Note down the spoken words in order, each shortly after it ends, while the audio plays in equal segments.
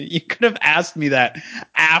You could have asked me that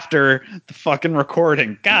after the fucking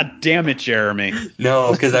recording. God damn it, Jeremy.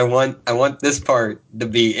 No, because I want this part to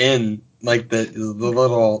be in like the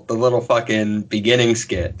little fucking beginning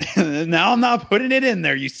skit. Now I'm not putting it in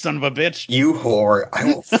there, you son of a bitch. You whore! I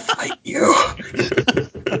will fight you.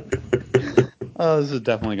 Oh, this is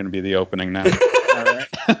definitely going to be the opening now. All right.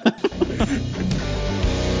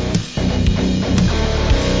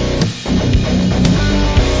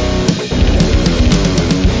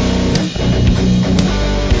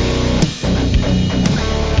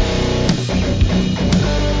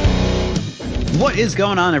 What is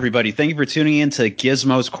going on, everybody? Thank you for tuning in to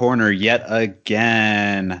Gizmo's Corner yet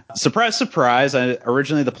again. Surprise, surprise.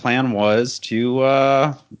 Originally, the plan was to,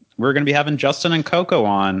 we're going to be having Justin and Coco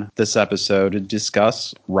on this episode to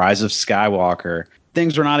discuss Rise of Skywalker.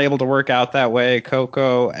 Things were not able to work out that way.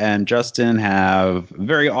 Coco and Justin have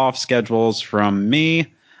very off schedules from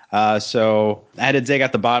me. So I had to dig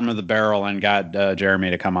at the bottom of the barrel and got Jeremy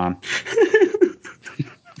to come on.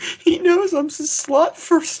 He knows I'm a slut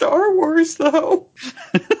for Star Wars, though.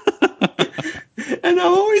 And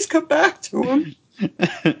I'll always come back to him.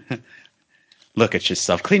 Look at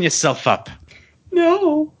yourself. Clean yourself up.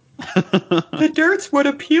 No. The dirt's what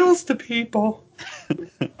appeals to people.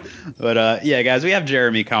 But, yeah, guys, we have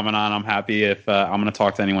Jeremy coming on. I'm happy if I'm going to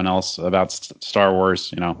talk to anyone else about Star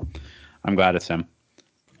Wars. You know, I'm glad it's him.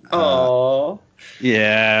 Aww.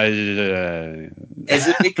 Yeah. Is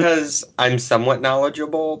it because I'm somewhat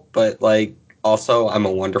knowledgeable, but, like, also I'm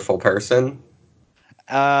a wonderful person?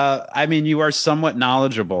 I mean, you are somewhat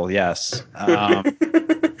knowledgeable, yes.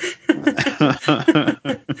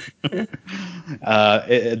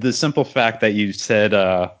 The simple fact that you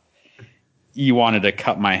said you wanted to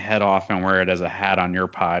cut my head off and wear it as a hat on your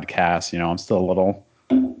podcast, you know, I'm still a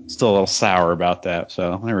little sour about that.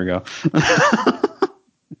 So there we go.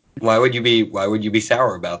 Why would you be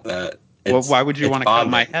sour about that? Well, why would you want to cut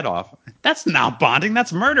my head off? That's not bonding.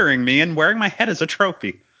 That's murdering me and wearing my head as a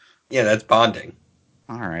trophy. Yeah, that's bonding.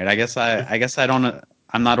 All right. I guess I don't.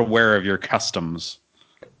 I'm not aware of your customs.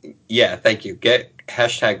 Yeah, thank you. Get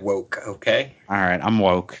 #woke, okay? All right, I'm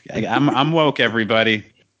woke. I'm woke, everybody.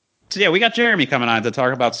 So yeah, we got Jeremy coming on to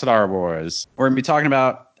talk about Star Wars. We're gonna be talking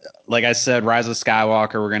about, like I said, Rise of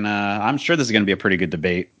Skywalker. I'm sure this is gonna be a pretty good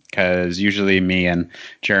debate because usually me and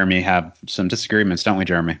Jeremy have some disagreements, don't we,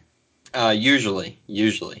 Jeremy? Usually.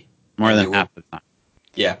 More than half the time.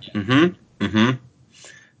 Yeah. Mm-hmm.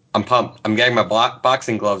 I'm pumped. I'm getting my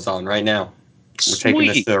boxing gloves on right now. We're taking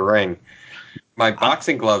this to the ring. My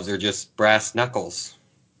boxing gloves are just brass knuckles.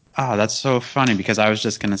 Oh, that's so funny because I was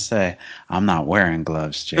just going to say, I'm not wearing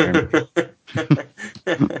gloves, Jeremy.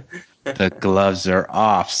 The gloves are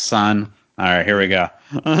off, son. All right, here we go.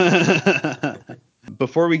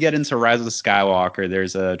 Before we get into Rise of the Skywalker,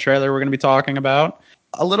 there's a trailer we're going to be talking about.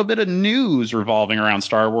 A little bit of news revolving around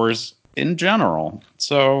Star Wars in general.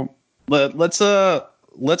 So let's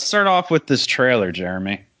start off with this trailer,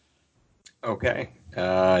 Jeremy. Okay.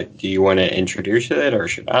 Do you want to introduce it, or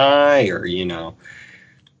should I, or you know?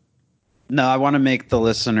 No, I want to make the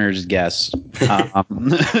listeners guess. All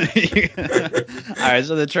right,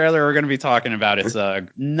 so the trailer we're going to be talking about, it's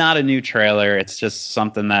not a new trailer. It's just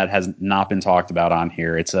something that has not been talked about on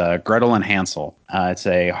here. It's Gretel and Hansel. It's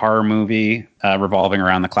a horror movie revolving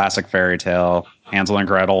around the classic fairy tale, Hansel and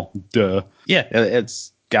Gretel. Duh. Yeah,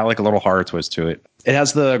 it's got like a little horror twist to it. It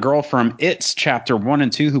has the girl from It's Chapter 1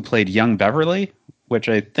 and 2 who played young Beverly, which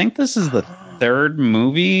I think this is the third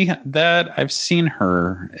movie that I've seen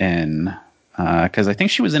her in. Because I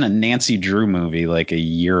think she was in a Nancy Drew movie like a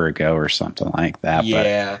year ago or something like that.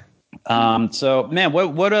 Yeah. But, so, man,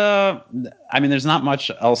 I mean, there's not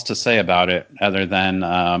much else to say about it other than,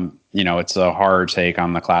 you know, it's a horror take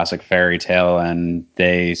on the classic fairy tale, and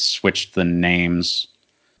they switched the names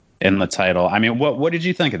in the title. I mean, what did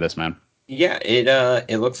you think of this, man? Yeah,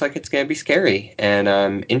 it looks like it's gonna be scary, and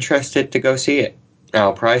I'm interested to go see it.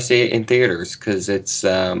 I'll probably see it in theaters because it's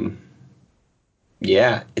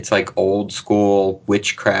it's like old school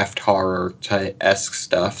witchcraft horror esque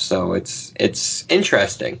stuff. So it's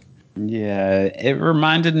interesting. Yeah, it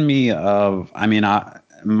reminded me of. I mean,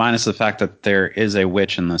 minus the fact that there is a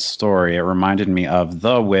witch in the story, it reminded me of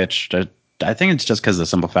The Witch. I think it's just because of the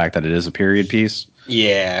simple fact that it is a period piece.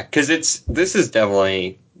 Yeah, because this is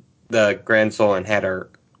definitely the Grand Soul and Hatter,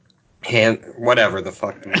 whatever the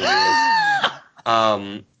fuck the movie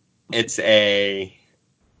is.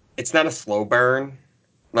 It's not a slow burn.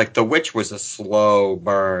 Like The Witch was a slow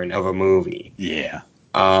burn of a movie. Yeah.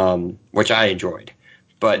 Which I enjoyed.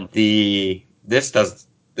 But this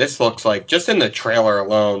looks like, just in the trailer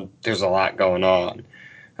alone, there's a lot going on.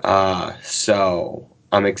 So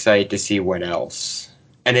I'm excited to see what else.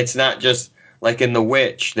 And it's not just like in The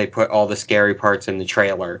Witch, they put all the scary parts in the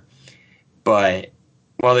trailer, but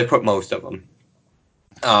well, they put most of them.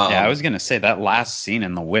 Yeah, I was gonna say that last scene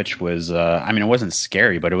in The Witch was, I mean, it wasn't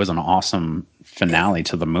scary, but it was an awesome finale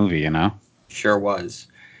to the movie. You know? Sure was.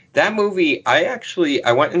 That movie,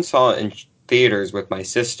 I went and saw it in theaters with my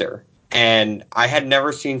sister, and I had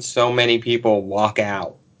never seen so many people walk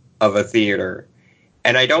out of a theater.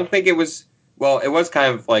 And I don't think it was, well, it was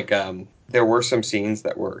kind of like there were some scenes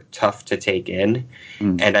that were tough to take in,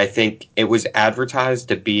 Mm. and I think it was advertised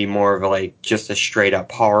to be more of a, like just a straight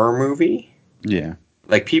up horror movie. Yeah,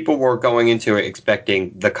 Like people were going into it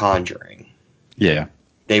expecting The Conjuring. yeah,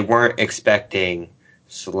 They weren't expecting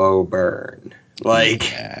Slow Burn.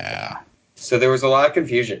 Like, yeah. so there was a lot of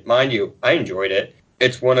confusion. Mind you, I enjoyed it.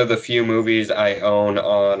 It's one of the few movies I own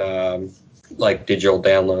on like digital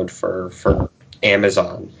download for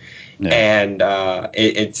Amazon, Yeah. and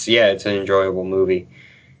it's an enjoyable movie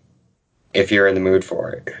if you're in the mood for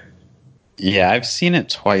it. Yeah, I've seen it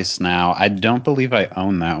twice now. I don't believe I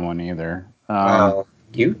own that one either. Wow,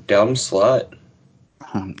 you dumb slut.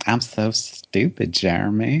 I'm so stupid,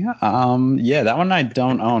 Jeremy. Yeah, that one I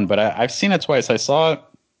don't own, but I've seen it twice. I saw it.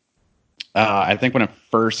 I think when it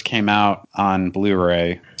first came out on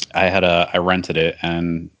Blu-ray, I rented it,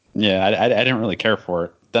 and yeah, I didn't really care for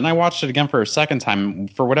it. Then I watched it again for a second time.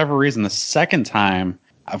 For whatever reason, the second time,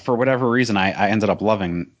 for whatever reason, I ended up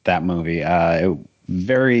loving that movie.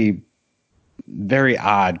 Very, very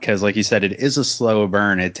odd because, like you said, it is a slow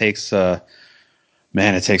burn. It takes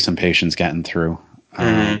it takes some patience getting through.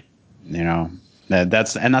 Mm-hmm. You know,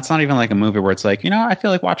 that's not even like a movie where it's like, I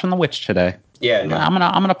feel like watching The Witch today. Yeah, no. I'm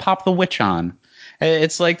gonna pop The Witch on.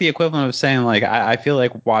 It's like the equivalent of saying like I feel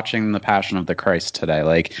like watching The Passion of the Christ today.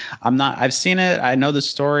 Like I've seen it, I know the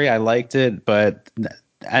story, I liked it, but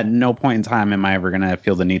at no point in time am I ever gonna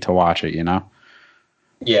feel the need to watch it.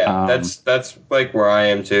 Yeah, that's like where I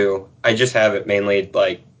am too. I just have it mainly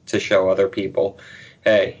like to show other people,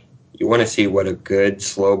 hey, you want to see what a good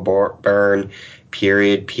burn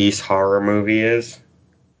period piece horror movie is?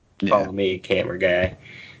 Yeah. Follow me, camera guy.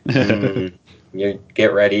 You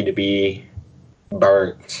get ready to be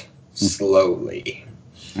burnt slowly.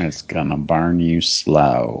 It's gonna burn you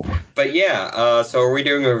slow. But yeah, so are we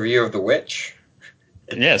doing a review of The Witch?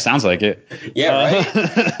 Yeah, sounds like it. Yeah,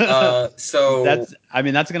 right. So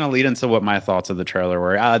that's going to lead into what my thoughts of the trailer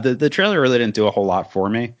were. The trailer really didn't do a whole lot for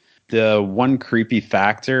me. The one creepy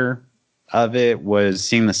factor of it was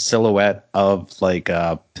seeing the silhouette of like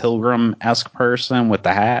a pilgrim-esque person with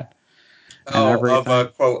the hat and of a everything.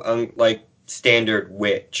 quote like standard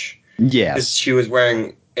witch. Because Yes. she was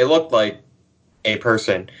wearing, it looked like a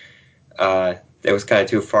person that was kind of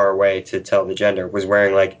too far away to tell the gender, was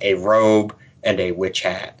wearing like a robe and a witch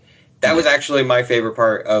hat. That was actually my favorite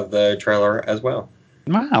part of the trailer as well.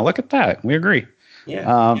 Wow, look at that. We agree.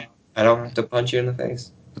 Yeah. I don't have to punch you in the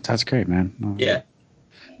face. That's great, man. Yeah.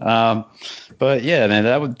 But yeah,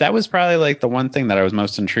 man, that was probably like the one thing that I was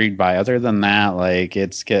most intrigued by. Other than that, like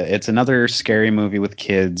it's another scary movie with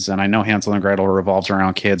kids, and I know Hansel and Gretel revolves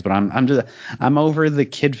around kids, but I'm over the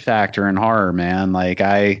kid factor in horror, man. Like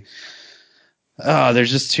there's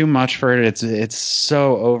just too much for it. It's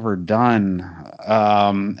so overdone.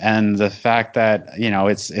 And the fact that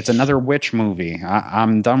it's another witch movie.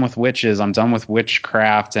 I'm done with witches. I'm done with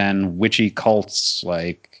witchcraft and witchy cults.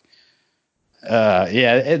 Like.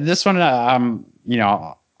 This one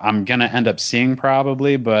I'm gonna end up seeing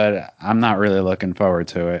probably, but I'm not really looking forward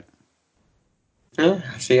to it.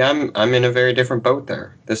 See, I'm in a very different boat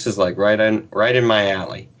there. This is like right in my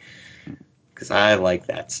alley because I like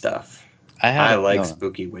that stuff. I like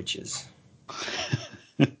spooky witches.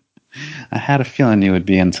 I had a feeling you would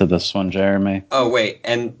be into this one, Jeremy. Oh wait,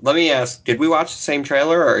 and let me ask: did we watch the same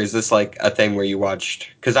trailer, or is this like a thing where you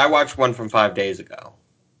watched? Because I watched one from 5 days ago.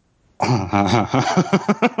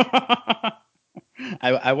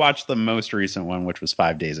 I watched the most recent one, which was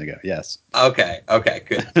 5 days ago. Yes. Okay,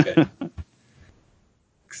 good. Because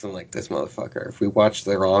I'm like, this motherfucker. If we watch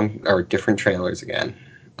the wrong or different trailers again,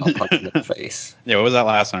 I'll punch him in the face. Yeah, what was that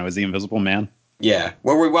last one? It was The Invisible Man? Yeah,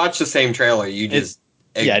 well, we watched the same trailer.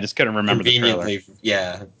 I just couldn't remember the trailer.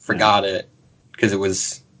 Forgot it because it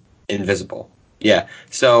was invisible. Yeah,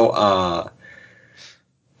 so, all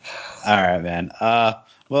right, man.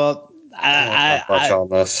 Well, I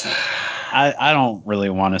don't really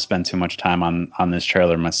want to spend too much time on this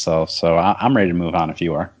trailer myself, so I'm ready to move on if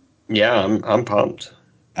you are. Yeah, I'm pumped.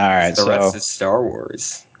 All right, the rest is Star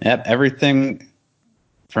Wars. Yep, everything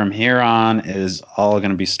from here on is all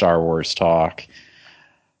going to be Star Wars talk.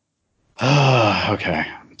 Okay,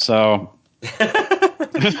 so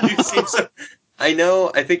I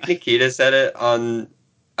know. I think Nikita said it on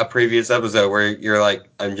a previous episode where you're like,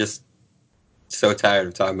 I'm just so tired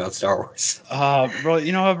of talking about Star Wars. Bro,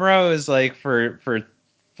 you know what, bro? Is like for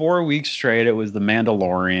 4 weeks straight, it was The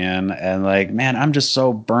Mandalorian, and like, man, I'm just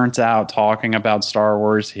so burnt out talking about Star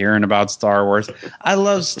Wars, hearing about Star Wars. I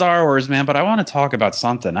love Star Wars, man, but I want to talk about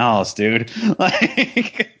something else, dude.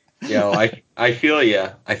 Like, I feel you.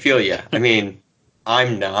 I feel you. I mean,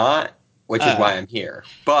 I'm not, which is why I'm here.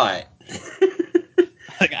 But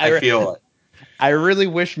like I feel it. I really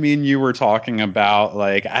wish me and you were talking about,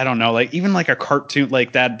 like, I don't know, like even like a cartoon,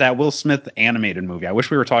 like that Will Smith animated movie. I wish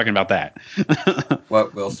we were talking about that.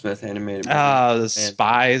 What Will Smith animated movie? The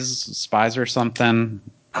spies or something.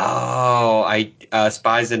 Oh,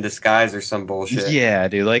 Spies in Disguise or some bullshit. Yeah,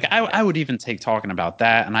 dude. Like I would even take talking about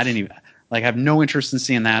that, and I didn't even like have no interest in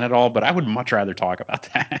seeing that at all. But I would much rather talk about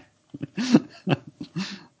that.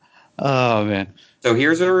 Oh man. So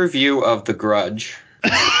here's a review of The Grudge.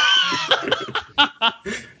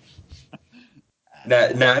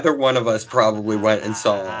 That neither one of us probably went and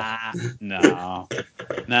saw. No,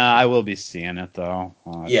 I will be seeing it though.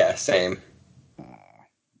 Yeah, same.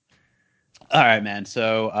 All right, man.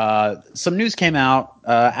 So some news came out.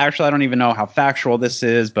 Actually, I don't even know how factual this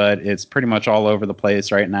is, but it's pretty much all over the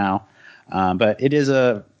place right now. But it is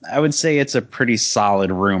I would say it's a pretty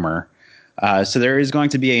solid rumor. So there is going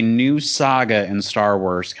to be a new saga in Star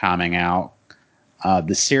Wars coming out.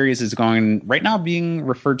 The series is right now being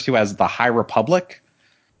referred to as the High Republic.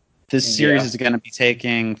 This series is going to be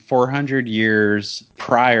taking 400 years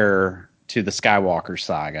prior to the Skywalker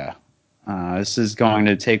saga. This is going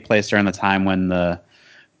to take place during the time when the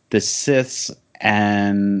Siths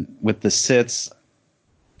and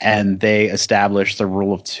they established the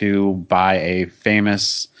rule of two by a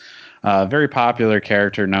famous, very popular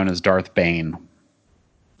character known as Darth Bane.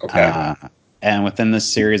 Okay. And within this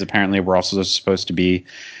series, apparently, we're also supposed to be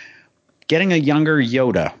getting a younger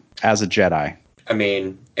Yoda as a Jedi. I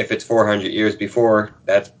mean, if it's 400 years before,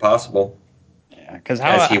 that's possible. Yeah, because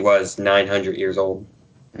he was 900 years old.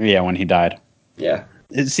 Yeah, when he died. Yeah.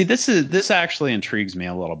 See, this actually intrigues me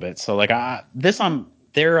a little bit. So, like, there's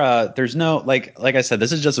no like I said,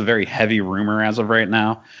 this is just a very heavy rumor as of right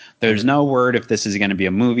now. There's no word if this is going to be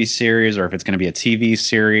a movie series or if it's going to be a TV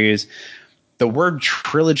series. The word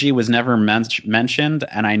trilogy was never mentioned,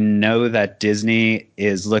 and I know that Disney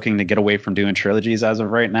is looking to get away from doing trilogies as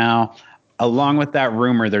of right now. Along with that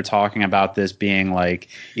rumor, they're talking about this being like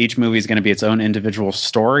each movie is going to be its own individual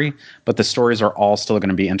story, but the stories are all still going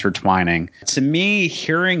to be intertwining. To me,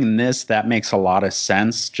 hearing this, that makes a lot of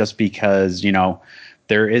sense just because, you know,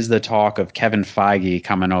 there is the talk of Kevin Feige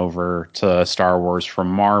coming over to Star Wars from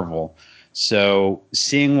Marvel. So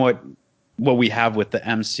seeing what we have with the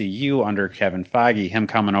MCU under Kevin Feige, him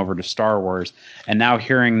coming over to Star Wars, and now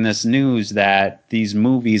hearing this news that these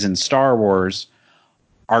movies in Star Wars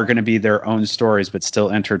are going to be their own stories but still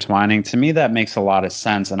intertwining, to me that makes a lot of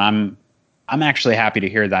sense, and I'm actually happy to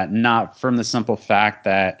hear that, not from the simple fact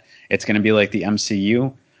that it's going to be like the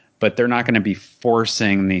MCU, but they're not going to be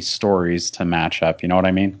forcing these stories to match up. You know what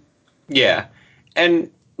I mean? Yeah. And,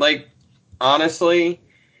 like, honestly,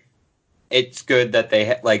 it's good that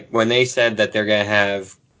they like when they said that they're going to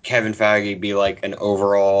have Kevin Feige be like an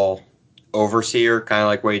overall overseer, kind of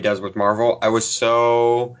like what he does with Marvel. I was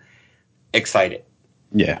so excited.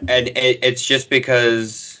 Yeah. And it's just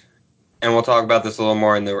because, and we'll talk about this a little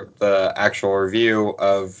more in the actual review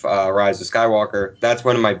of Rise of Skywalker. That's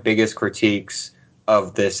one of my biggest critiques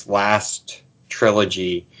of this last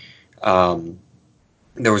trilogy. There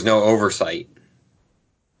was no oversight.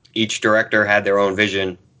 Each director had their own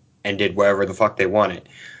vision and did whatever the fuck they wanted.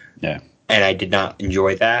 Yeah. And I did not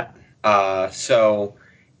enjoy that. So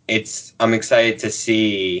I'm excited to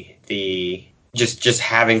see just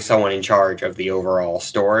having someone in charge of the overall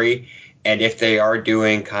story. And if they are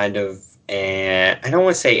doing kind of I don't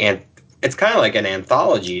want to say it's kind of like an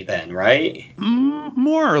anthology then, right?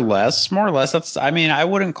 More or less. That's, I mean, I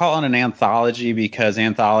wouldn't call it an anthology because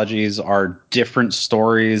anthologies are different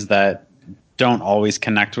stories that don't always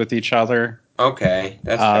connect with each other. Okay,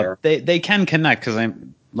 that's fair. They can connect because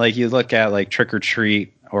I'm like, you look at like Trick or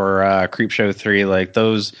Treat or Creepshow 3, like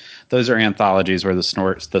those are anthologies where the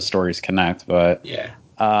stories connect. But yeah,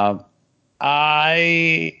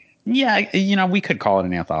 you know, we could call it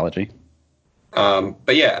an anthology.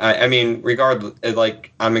 But yeah, I mean, regardless,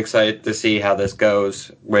 like I'm excited to see how this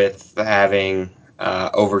goes with having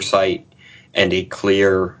oversight and a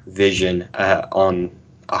clear vision on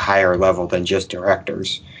a higher level than just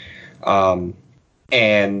directors.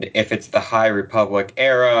 And if it's the High Republic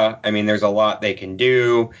era, I mean, there's a lot they can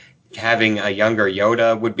do. Having a younger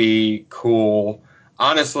Yoda would be cool.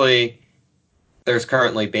 Honestly, there's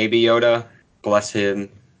currently Baby Yoda. Bless him.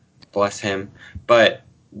 bless him. But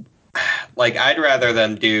like, I'd rather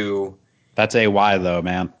them do. That's AY though,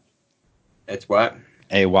 man. It's what?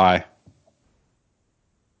 AY.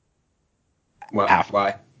 What?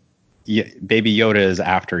 Why? Yeah, Baby Yoda is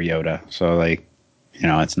after Yoda, so like,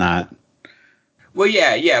 it's not. Well,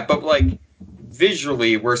 yeah, but like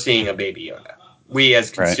visually, we're seeing a Baby Yoda. We as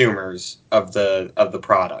consumers of the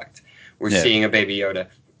product, we're seeing a Baby Yoda.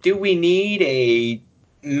 Do we need a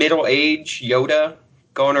middle-aged Yoda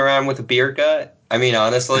going around with a beer gut? I mean,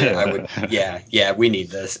 honestly, I would. Yeah, we need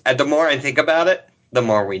this. And the more I think about it, the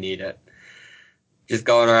more we need it. Just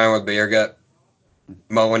going around with beer gut,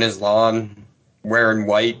 mowing his lawn, wearing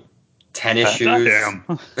white tennis shoes. Damn.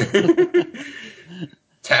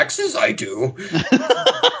 Taxes, I do.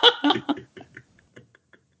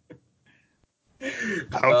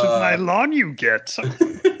 Out of my lawn you get.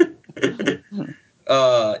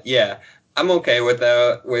 Yeah, I'm okay with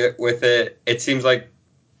that. With it, it seems like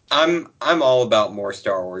I'm all about more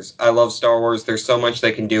Star Wars. I love Star Wars. There's so much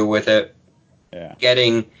they can do with it. Yeah.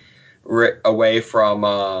 Getting away from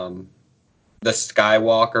the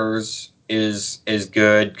Skywalkers is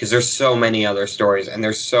good because there's so many other stories and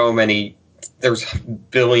there's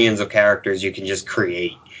billions of characters you can just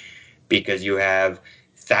create because you have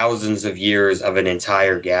thousands of years of an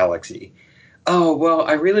entire galaxy. Oh, well,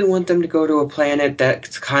 I really want them to go to a planet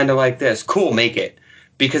that's kind of like this. Cool, make it.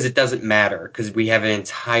 Because it doesn't matter, because we have an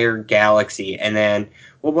entire galaxy. And then,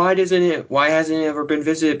 well, why hasn't it ever been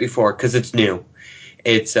visited before? Because it's new.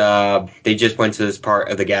 It's, they just went to this part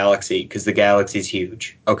of the galaxy, because the galaxy's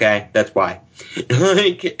huge. Okay? That's why.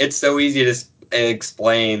 Like, it's so easy to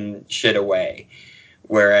explain shit away.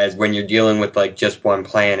 Whereas when you're dealing with, like, just one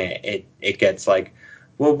planet, it gets like,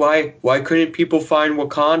 well, why couldn't people find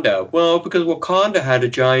Wakanda? Well, because Wakanda had a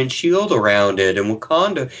giant shield around it, and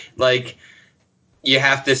Wakanda, like, you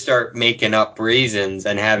have to start making up reasons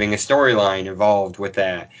and having a storyline involved with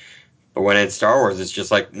that. But when it's Star Wars, it's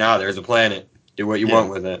just like, nah, there's a planet. Do what you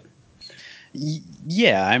want with it.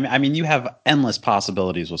 Yeah, I mean, you have endless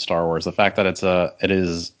possibilities with Star Wars. The fact that it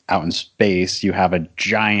is out in space, you have a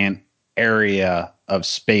giant area of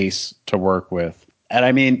space to work with, and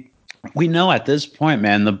I mean, we know at this point,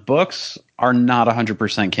 man, the books are not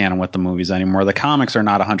 100% canon with the movies anymore. The comics are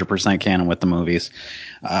not 100% canon with the movies.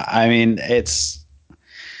 I mean, it's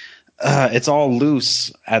all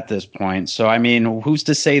loose at this point. So, I mean, who's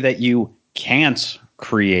to say that you can't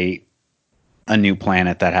create a new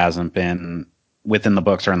planet that hasn't been within the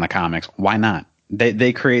books or in the comics? Why not?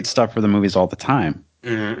 They create stuff for the movies all the time.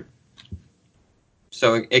 Mm-hmm.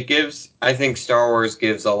 So I think Star Wars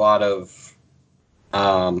gives a lot of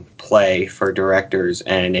play for directors,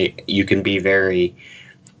 and you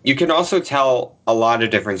can also tell a lot of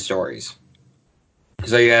different stories.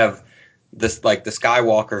 So you have this, like, the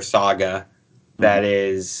Skywalker saga that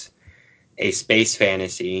is a space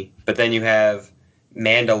fantasy, but then you have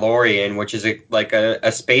Mandalorian, which is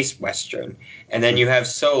a space western, and then you have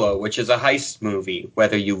Solo, which is a heist movie,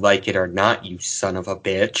 whether you like it or not, you son of a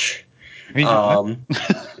bitch. You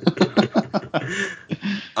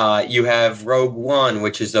have Rogue One,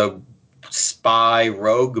 which is a spy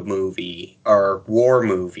rogue movie or war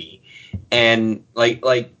movie, and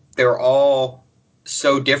like they're all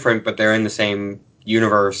so different, but they're in the same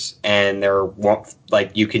universe, and they're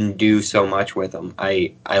like you can do so much with them.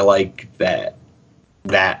 I like that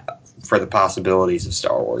for the possibilities of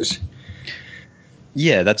Star Wars.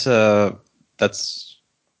 Yeah, that's a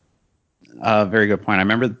very good point. I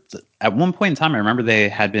remember at one point in time, I remember they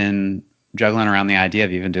had been juggling around the idea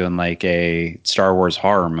of even doing like a Star Wars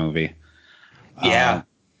horror movie. Yeah.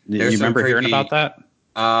 You remember hearing about that?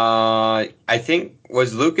 I think,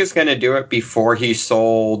 was Lucas going to do it before he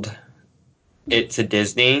sold it to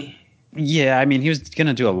Disney? Yeah, I mean, he was going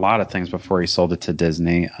to do a lot of things before he sold it to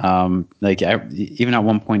Disney. Even at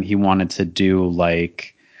one point, he wanted to do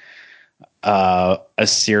like a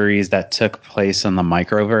series that took place in the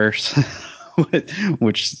microverse,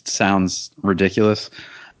 which sounds ridiculous.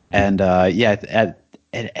 And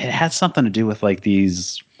it had something to do with like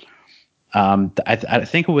these. I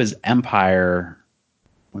think it was Empire.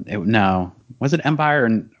 Was it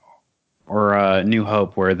Empire or New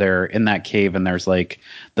Hope, where they're in that cave and there's like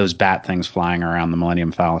those bat things flying around the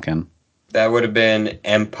Millennium Falcon? That would have been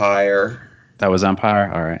Empire. That was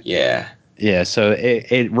Empire? All right. Yeah. Yeah, so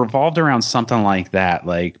it revolved around something like that,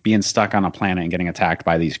 like being stuck on a planet and getting attacked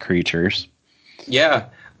by these creatures. Yeah.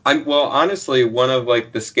 Honestly, one of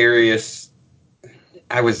like the scariest,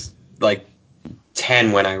 I was like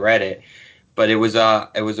 10 when I read it, but it was a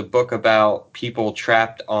book about people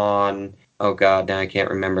trapped on, oh god, now I can't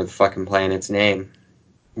remember the fucking planet's name.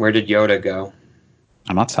 Where did Yoda go?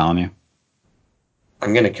 I'm not telling you.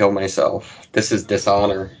 I'm gonna kill myself. This is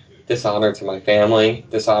dishonor. Dishonor to my family.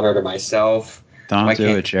 Dishonor to myself. Don't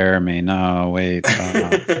do it, Jeremy. No, wait.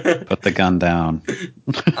 Put the gun down.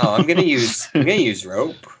 I'm gonna use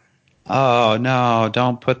rope. Oh no!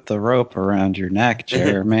 Don't put the rope around your neck,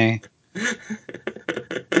 Jeremy. I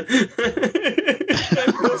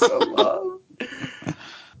feel so loved.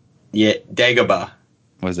 Yeah, Dagobah.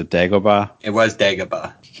 Was it Dagobah? It was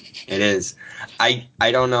Dagobah. It is. I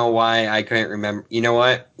don't know why I couldn't remember. You know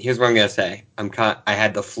what? Here's what I'm gonna say. I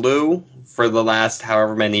had the flu for the last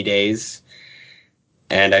however many days,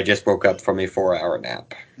 and I just woke up from a 4-hour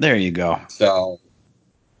nap. There you go. So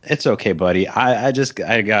it's okay, buddy. I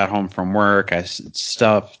got home from work. I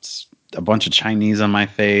stuffed a bunch of Chinese on my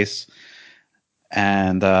face,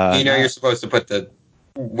 and you're supposed to put the.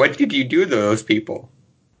 What did you do to those people?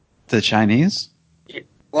 The Chinese?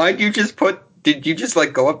 Why'd you just put? Did you just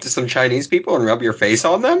go up to some Chinese people and rub your face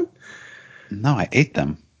on them? No, I ate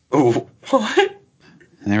them. Oh, what?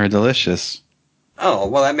 And they were delicious. Oh,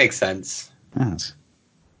 well, that makes sense. Yes.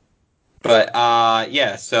 But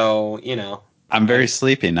yeah. So I'm very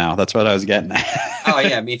sleepy now. That's what I was getting at. Oh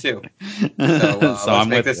yeah, me too. So, let's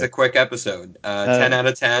make this a quick episode. 10 out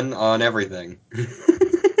of 10 on everything.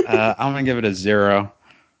 I'm gonna give it a 0.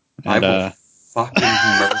 And, I will fucking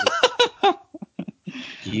murder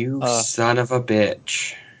you, son of a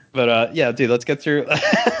bitch. But yeah, dude, let's get through.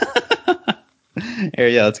 Here,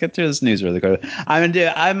 yeah, let's get through this news really quick.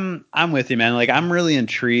 I'm with you, man. I'm really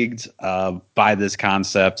intrigued by this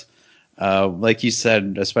concept. Like you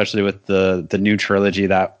said, especially with the new trilogy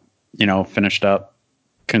that finished up,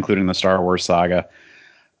 concluding the Star Wars saga.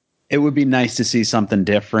 It would be nice to see something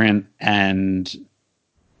different and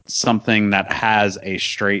something that has a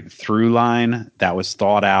straight through line that was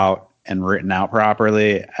thought out and written out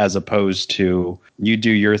properly, as opposed to you do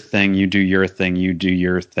your thing, you do your thing, you do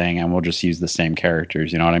your thing, and we'll just use the same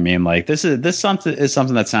characters. You know what I mean? This is something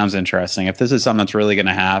that sounds interesting. If this is something that's really going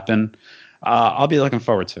to happen, I'll be looking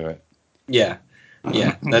forward to it. Yeah,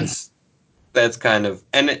 that's kind of,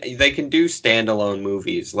 and they can do standalone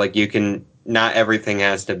movies. Not everything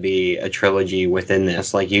has to be a trilogy within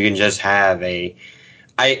this. You can just have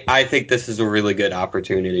I think this is a really good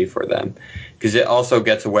opportunity for them, because it also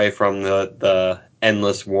gets away from the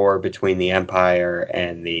endless war between the Empire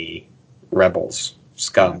and the rebel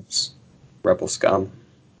scum.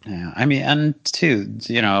 Yeah, I mean, and too,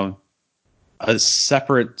 a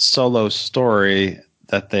separate solo story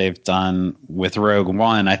that they've done with Rogue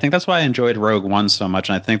One. I think that's why I enjoyed Rogue One so much,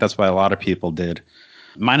 and I think that's why a lot of people did.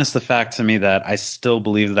 Minus the fact to me that I still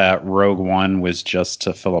believe that Rogue One was just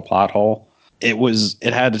to fill a plot hole.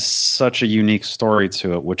 It had such a unique story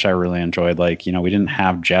to it, which I really enjoyed. We didn't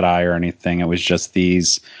have Jedi or anything. It was just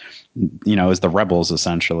these, it was the rebels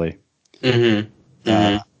essentially. Mm-hmm.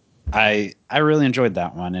 Mm-hmm. I really enjoyed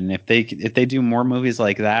that one, and if they do more movies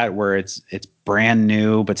like that where it's brand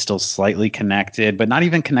new but still slightly connected, but not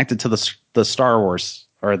even connected to the Star Wars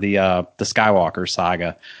or the Skywalker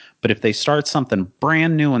saga, but if they start something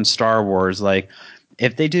brand new in Star Wars,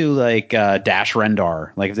 if they do Dash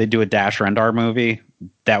Rendar, if they do a Dash Rendar movie,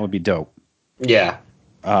 that would be dope. Yeah.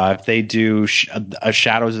 If they do a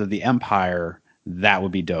Shadows of the Empire, that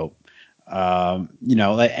would be dope. I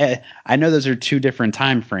know those are two different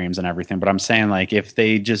time frames and everything, but I'm saying if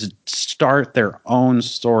they just start their own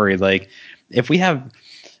story, if we have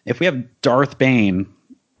Darth Bane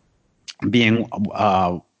being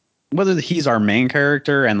whether he's our main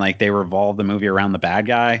character and they revolve the movie around the bad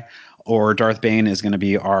guy, or Darth Bane is going to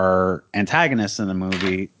be our antagonist in the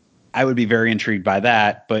movie, I would be very intrigued by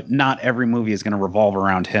that. But not every movie is going to revolve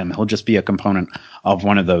around him. He'll just be a component of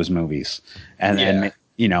one of those movies, and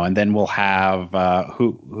then we'll have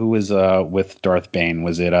who was with Darth Bane?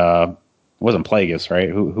 Was it wasn't Plagueis, right?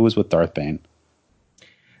 Who was with Darth Bane?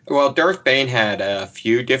 Well, Darth Bane had a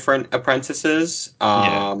few different apprentices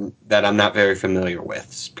that I'm not very familiar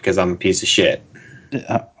with because I'm a piece of shit.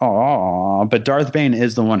 But Darth Bane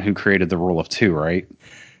is the one who created the Rule of Two, right?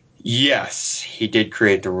 Yes, he did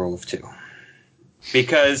create the Rule of Two.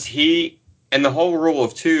 Because the whole Rule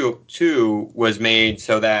of Two was made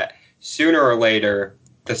so that sooner or later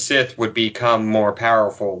the Sith would become more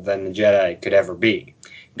powerful than the Jedi could ever be.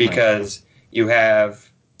 Because you have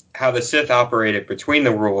how the Sith operated between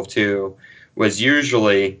the Rule of Two was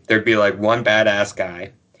usually there'd be one badass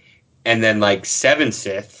guy, and then 7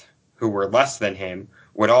 Sith who were less than him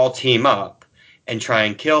would all team up and try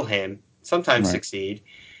and kill him, sometimes succeed,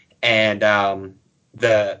 and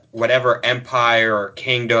the whatever empire or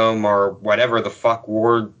kingdom or whatever the fuck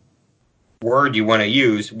word you want to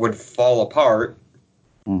use would fall apart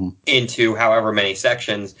into however many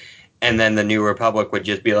sections, And then the New Republic would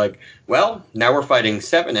just be like, well, now we're fighting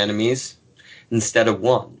 7 enemies instead of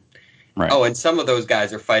 1. Right. Oh, and some of those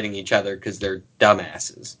guys are fighting each other because they're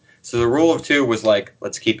dumbasses. So the rule of 2 was like,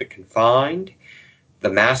 let's keep it confined. The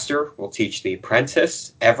master will teach the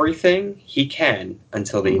apprentice everything he can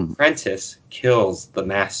until the apprentice kills the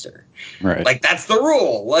master. Right. Like, that's the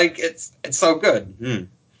rule. Like, it's so good.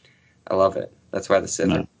 I love it. That's why the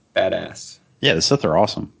Sith are badass. Yeah, the Sith are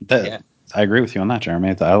awesome. Yeah. I agree with you on that,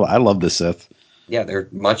 Jeremy. I love the Sith. Yeah, they're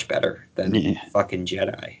much better than fucking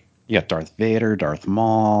Jedi. You got Darth Vader, Darth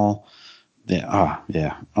Maul. Yeah.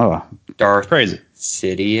 Darth crazy.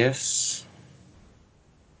 Sidious.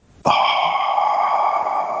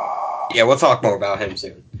 Yeah, we'll talk more about him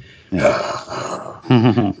soon. Yeah.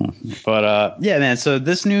 But yeah, man. So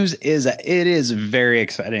this news is very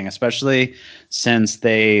exciting, especially since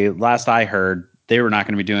last I heard, they were not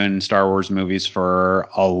going to be doing Star Wars movies for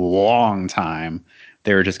a long time.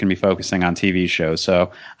 They were just going to be focusing on TV shows.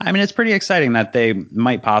 So, I mean, it's pretty exciting that they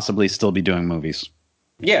might possibly still be doing movies.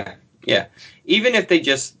 Yeah. Even if they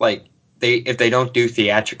just if they don't do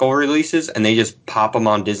theatrical releases and they just pop them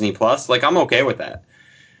on Disney Plus, like, I'm okay with that.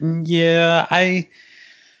 Yeah,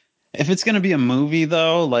 if it's going to be a movie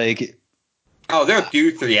though, like, they'll do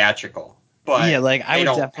theatrical, but yeah, like I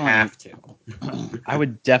don't have to. I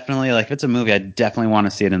would definitely, like, if it's a movie, I definitely want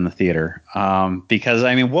to see it in the theater. Because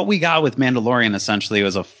I mean, what we got with Mandalorian essentially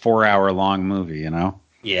was a 4-hour long movie, you know?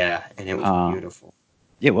 Yeah, and it was beautiful.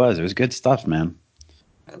 It was good stuff, man.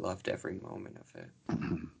 I loved every moment of it.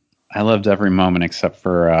 I loved every moment except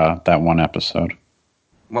for that one episode.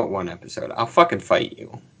 What one episode? I'll fucking fight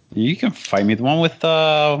you. You can fight me. The one with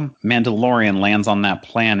Mandalorian lands on that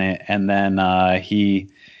planet, and then he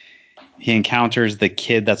encounters the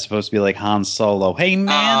kid that's supposed to be like Han Solo. Hey,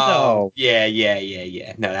 Mando! Yeah.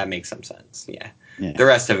 No, that makes some sense. Yeah. Yeah. The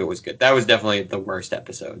rest of it was good. That was definitely the worst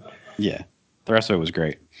episode. Yeah. The rest of it was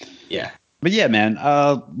great. Yeah. But yeah, man,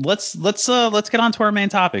 let's get on to our main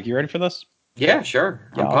topic. You ready for this? Yeah, sure.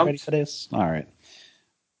 I'm Y'all pumped. ready for this? All right.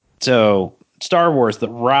 So, Star Wars: The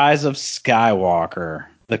Rise of Skywalker,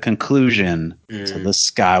 the conclusion to the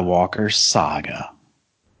Skywalker saga.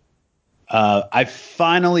 I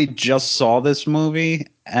finally just saw this movie,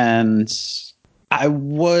 and I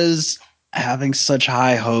was having such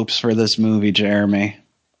high hopes for this movie, Jeremy.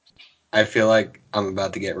 I feel like I'm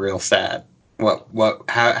about to get real sad.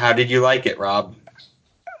 How did you like it, Rob?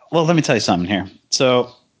 Well, let me tell you something here.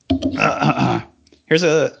 So, here's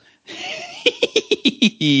a...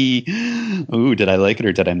 Ooh, did I like it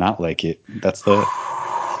or did I not like it? That's the...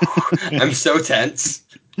 I'm so tense.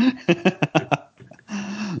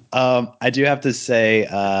 I do have to say,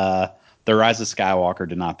 The Rise of Skywalker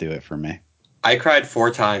did not do it for me. I cried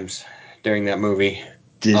 4 times during that movie.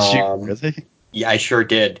 Did you really? Yeah, I sure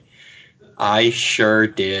did.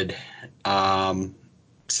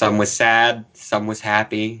 Some was sad, some was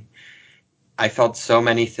happy. I felt so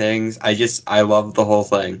many things. I loved the whole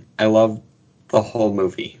thing. I loved the whole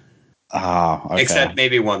movie. Oh, okay. Except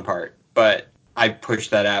maybe one part, but I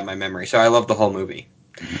pushed that out of my memory. So I loved the whole movie.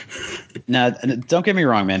 Now, don't get me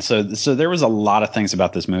wrong, man. So there was a lot of things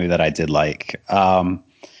about this movie that I did like. For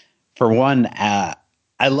one, I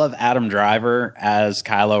love Adam Driver as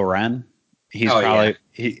Kylo Ren.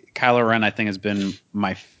 Kylo Ren, I think, has been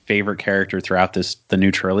my favorite character throughout the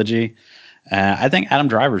new trilogy. I think Adam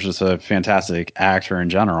Driver is just a fantastic actor in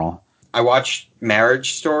general. I watched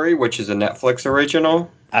Marriage Story, which is a Netflix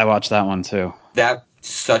original. I watched that one too. That's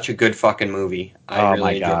such a good fucking movie. I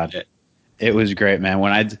really enjoyed it. It was great, man.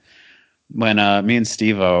 When me and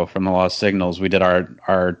Steve-O from The Lost Signals, we did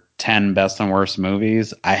our 10 best and worst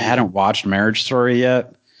movies. I hadn't watched Marriage Story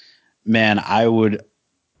yet. Man, I would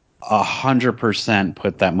 100%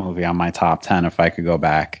 put that movie on my top 10 if I could go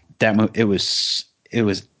back. It was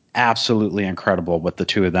absolutely incredible what the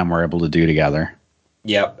two of them were able to do together.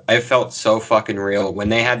 Yep, I felt so fucking real when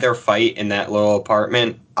they had their fight in that little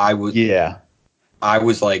apartment. I was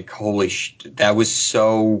like, holy shit, that was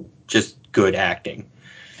so just good acting.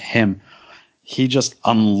 He just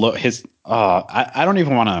his. I don't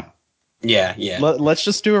even want to. Yeah. Let's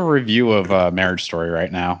just do a review of Marriage Story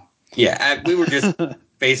right now. Yeah, we were just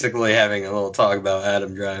basically having a little talk about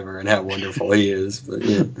Adam Driver and how wonderful he is. But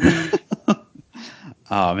yeah.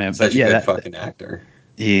 Oh man, such a good fucking actor.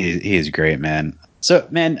 He is great, man. So,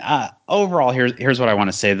 man, overall, here's what I want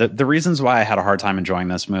to say. The reasons why I had a hard time enjoying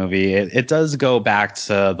this movie, it does go back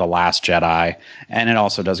to The Last Jedi, and it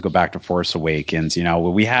also does go back to Force Awakens. You know,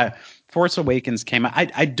 we had Force Awakens came out.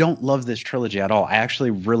 I don't love this trilogy at all. I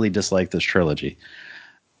actually really dislike this trilogy.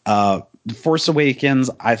 Force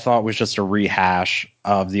Awakens, I thought, was just a rehash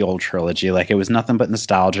of the old trilogy. Like, it was nothing but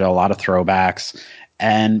nostalgia, a lot of throwbacks.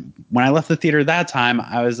 And when I left the theater that time,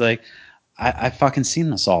 I was like, I fucking seen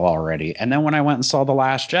this all already. And then when I went and saw The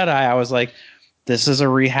Last Jedi, I was like, this is a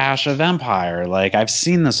rehash of Empire. Like, I've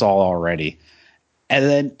seen this all already. And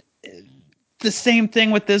then the same thing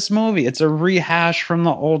with this movie. It's a rehash from the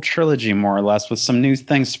old trilogy, more or less, with some new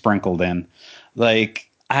things sprinkled in. Like,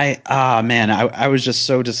 I was just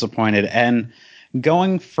so disappointed. And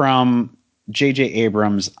going from J.J.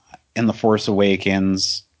 Abrams in The Force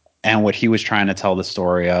Awakens and what he was trying to tell the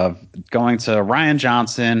story of, going to Rian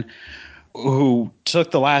Johnson, who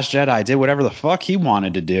took The Last Jedi, did whatever the fuck he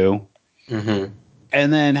wanted to do, and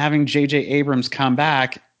then having J.J. Abrams come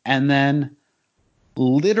back and then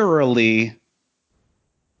literally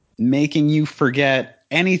making you forget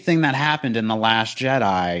anything that happened in The Last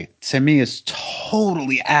Jedi, to me, is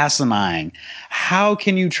totally asinine. How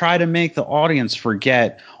can you try to make the audience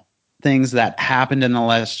forget things that happened in The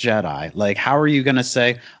Last Jedi? Like, how are you going to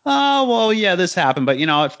say, oh, well, yeah, this happened, but,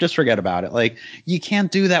 just forget about it? Like, you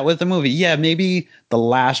can't do that with the movie. Yeah, maybe The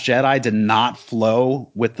Last Jedi did not flow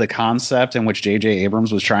with the concept in which J.J.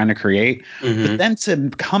 Abrams was trying to create. But then to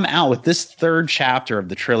come out with this third chapter of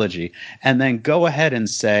the trilogy and then go ahead and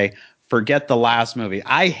say, forget the last movie.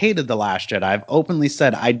 I hated The Last Jedi. I've openly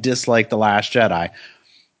said I dislike The Last Jedi.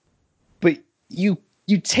 But you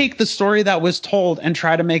take the story that was told and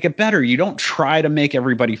try to make it better. You don't try to make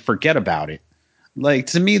everybody forget about it. Like,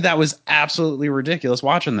 to me, that was absolutely ridiculous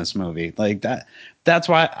watching this movie. Like, that's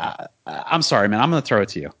why I'm sorry, man. I'm going to throw it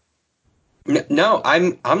to you. No,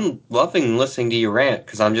 I'm loving listening to you rant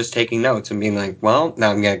because I'm just taking notes and being like, well,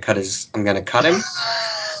 now I'm gonna cut him.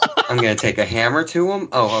 I'm gonna take a hammer to him.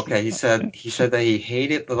 Oh, okay. He said that he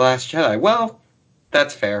hated The Last Jedi. Well,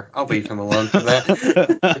 that's fair. I'll leave him alone for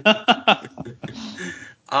that.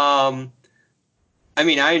 I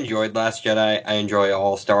mean, I enjoyed Last Jedi. I enjoy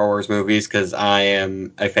all Star Wars movies because I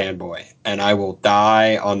am a fanboy, and I will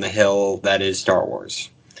die on the hill that is Star Wars.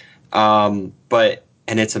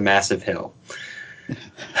 And it's a massive hill.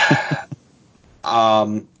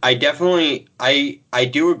 I definitely, I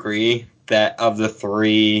do agree that of the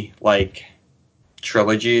three,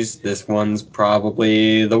 trilogies, this one's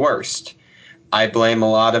probably the worst. I blame a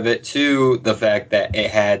lot of it to the fact that it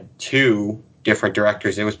had two different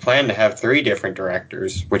directors. It was planned to have three different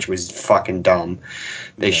directors, which was fucking dumb.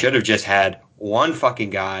 They should have just had one fucking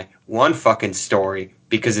guy, one fucking story,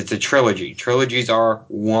 because it's a trilogy. Trilogies are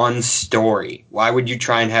one story. Why would you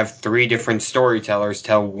try and have three different storytellers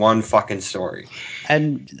tell one fucking story?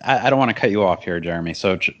 And I don't want to cut you off here, Jeremy,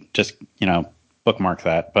 so just, bookmark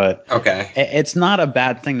that. But okay, it's not a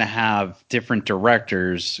bad thing to have different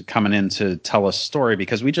directors coming in to tell a story,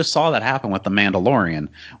 because we just saw that happen with The Mandalorian.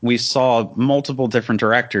 We saw multiple different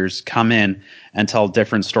directors come in and tell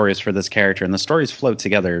different stories for this character, and the stories float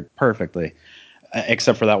together perfectly,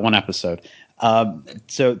 except for that one episode.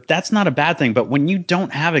 So that's not a bad thing. But when you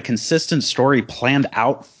don't have a consistent story planned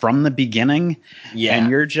out from the beginning,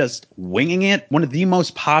 and you're just winging it, one of the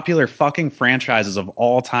most popular fucking franchises of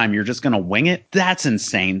all time, you're just going to wing it. That's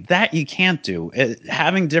insane. That you can't do.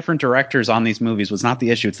 Having different directors on these movies was not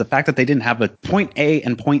the issue. It's the fact that they didn't have a point A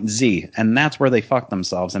and point Z. And that's where they fucked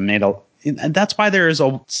themselves and made and that's why there is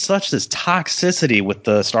such this toxicity with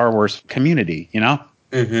the Star Wars community,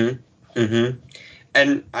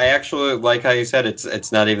 And I actually like how you said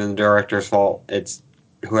it's not even the director's fault. It's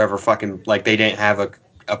whoever fucking they didn't have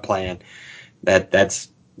a plan. That's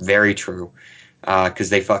very true because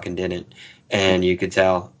they fucking didn't, and you could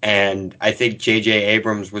tell. And I think J.J.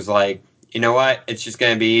 Abrams was like, you know what? It's just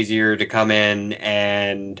gonna be easier to come in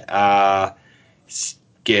and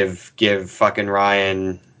give fucking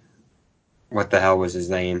Ryan. What the hell was his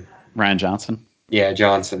name? Rian Johnson. Yeah,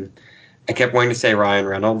 Johnson. I kept wanting to say Ryan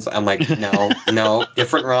Reynolds. I'm like, no,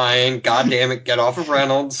 different Ryan. God damn it, get off of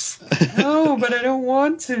Reynolds. No, but I don't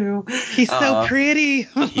want to. He's so pretty.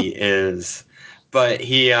 He is. But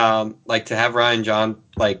he, to have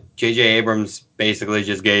J.J. Abrams basically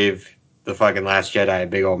just gave the fucking Last Jedi a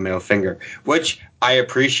big old middle finger, which I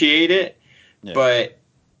appreciate it, but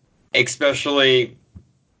especially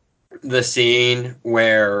the scene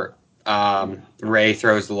where Rey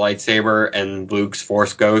throws the lightsaber and Luke's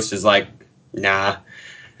Force Ghost is like, nah,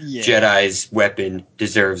 Jedi's weapon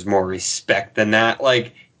deserves more respect than that.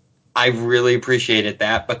 Like, I really appreciated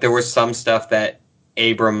that, but there was some stuff that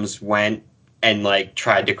Abrams went and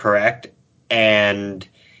tried to correct, and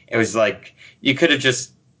it was like, you could have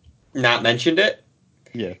just not mentioned it.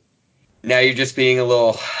 Yeah. Now you're just being a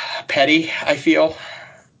little petty, I feel,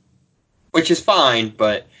 which is fine,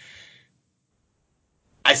 but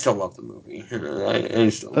I still love the movie. I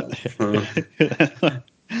still love it.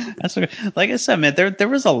 That's okay. Like I said, man, there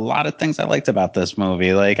was a lot of things I liked about this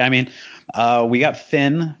movie. Like, I mean, we got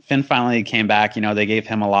Finn. Finn finally came back. You know, they gave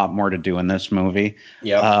him a lot more to do in this movie.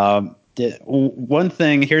 Yep. One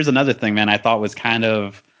thing, here's another thing, man, I thought was kind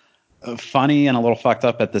of funny and a little fucked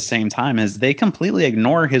up at the same time is they completely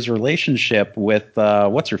ignore his relationship with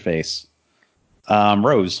what's her face,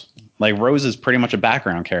 Rose. Like Rose is pretty much a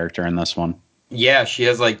background character in this one. Yeah, she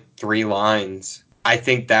has like 3 lines. I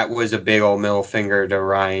think that was a big old middle finger to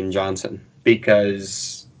Ryan Johnson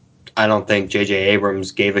because I don't think J.J.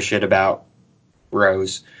 Abrams gave a shit about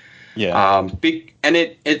Rose. Yeah. And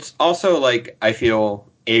it's also like I feel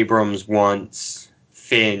Abrams wants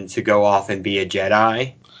Finn to go off and be a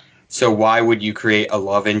Jedi. So why would you create a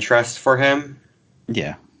love interest for him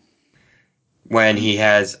Yeah. when he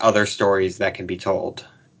has other stories that can be told?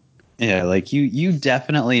 Yeah, like you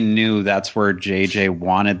definitely knew that's where JJ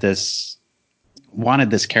wanted this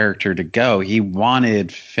character to go. He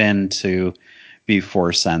wanted Finn to be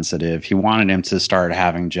force sensitive. He wanted him to start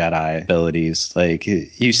having Jedi abilities. Like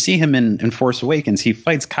you see him in Force Awakens, he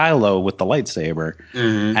fights Kylo with the lightsaber.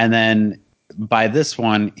 Mm-hmm. And then by this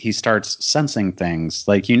one, he starts sensing things.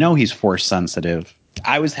 Like, you know, he's force sensitive.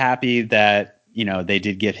 I was happy that, you know, they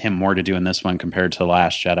did give him more to do in this one compared to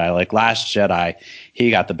Last Jedi. Like Last Jedi,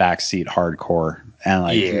 he got the backseat hardcore and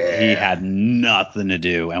like he had nothing to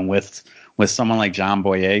do. And with someone like John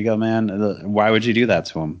Boyega, man, why would you do that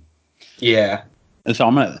to him? Yeah. So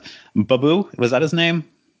I'm gonna Babu, was that his name?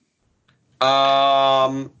 You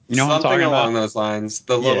know something along those lines.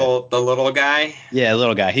 The little guy. Yeah,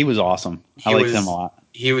 little guy. He was awesome. I liked him a lot.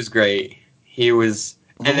 He was great. He was.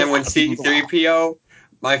 And then when C-3PO,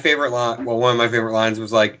 my favorite line. Well, one of my favorite lines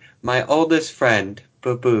was like, "My oldest friend,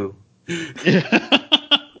 Babu." The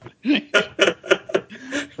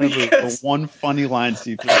one funny line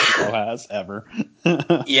C-3PO has ever.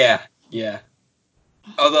 Yeah.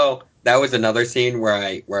 Although that was another scene where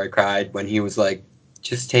I cried when he was like,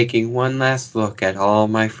 "Just taking one last look at all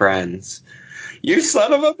my friends." You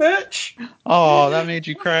son of a bitch! Oh, that made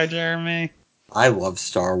you cry, Jeremy. I love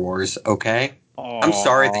Star Wars. Okay, Aww. I'm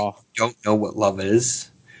sorry that you don't know what love is,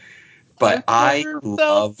 but I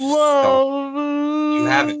love Star Wars. You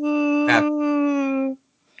haven't.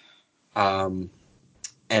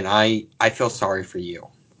 And I feel sorry for you.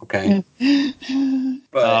 Okay.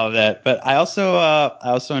 But I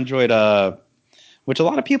also enjoyed which a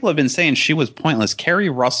lot of people have been saying she was pointless. Carrie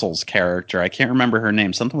Russell's character, I can't remember her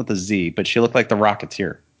name, something with a Z, but she looked like the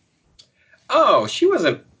Rocketeer. Oh, she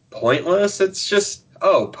wasn't pointless. It's just,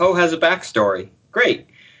 Poe has a backstory. Great,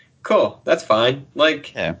 cool, that's fine.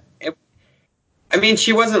 Like, yeah. I mean,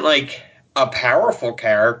 she wasn't like a powerful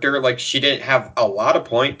character. Like, she didn't have a lot of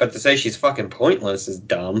point, but to say she's fucking pointless is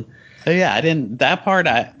dumb. So yeah, I didn't. That part,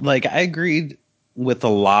 I agreed with a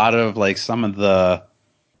lot of like some of the,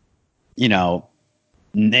 you know,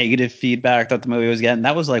 negative feedback that the movie was getting.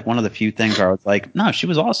 That was like one of the few things where I was like, no, she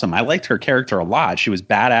was awesome. I liked her character a lot. She was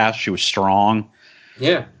badass. She was strong.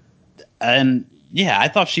 Yeah. And yeah, I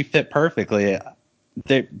thought she fit perfectly.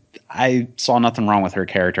 I saw nothing wrong with her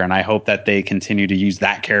character, and I hope that they continue to use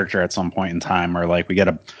that character at some point in time, or like we get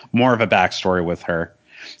a more of a backstory with her.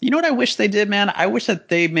 You know what I wish they did, man? I wish that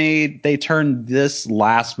they turned this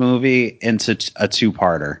last movie into a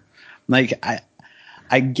two-parter. Like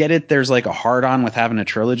I get it. There's like a hard on with having a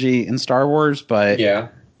trilogy in Star Wars, but yeah,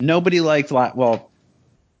 nobody liked. Well,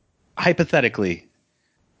 hypothetically,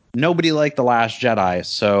 nobody liked The Last Jedi.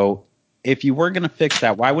 So if you were going to fix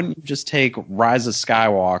that, why wouldn't you just take Rise of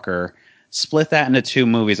Skywalker, split that into 2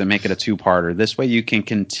 movies, and make it a 2-parter? This way you can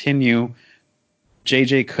continue.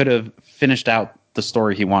 JJ could have finished out the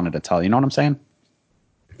story he wanted to tell. You know what I'm saying?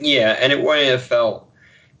 Yeah, and it wouldn't have felt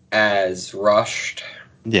as rushed.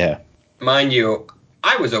 Yeah. Mind you,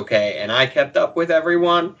 I was okay, and I kept up with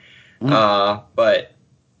everyone. But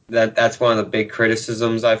that's one of the big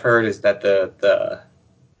criticisms I've heard is that the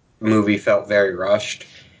movie felt very rushed.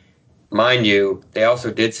 Mind you, they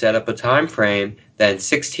also did set up a time frame that in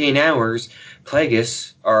 16 hours,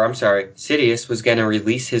 Sidious was going to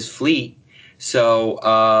release his fleet.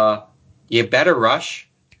 So, you better rush.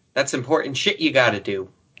 That's important shit you got to do.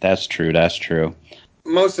 That's true.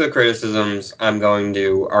 Most of the criticisms I'm going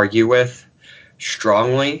to argue with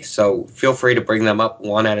strongly, so feel free to bring them up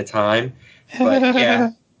one at a time. But yeah,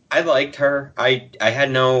 I liked her. I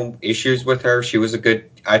had no issues with her.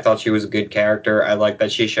 I thought she was a good character. I liked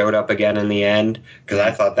that she showed up again in the end because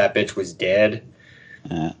I thought that bitch was dead.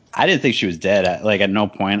 I didn't think she was dead. At no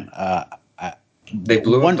point. They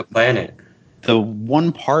blew up the planet. The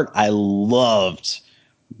one part I loved,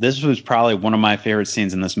 this was probably one of my favorite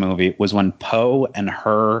scenes in this movie, was when Poe and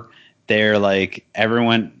her, they're like,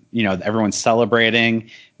 everyone, everyone's celebrating.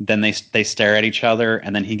 Then they stare at each other,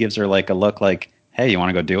 and then he gives her like a look like, "Hey, you want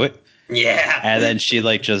to go do it?" Yeah. And then she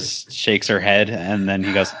like just shakes her head, and then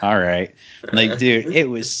he goes, "All right." Like, dude,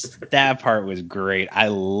 that part was great. I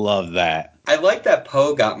love that. I like that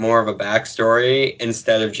Poe got more of a backstory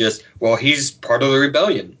instead of just, well, he's part of the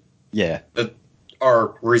rebellion. Yeah.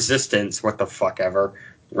 Or resistance, what the fuck ever.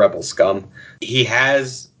 Rebel scum. He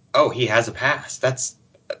has a past.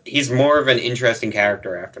 He's more of an interesting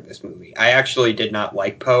character after this movie. I actually did not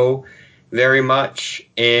like Poe very much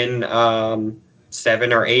in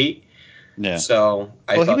 7 or 8. Yeah. So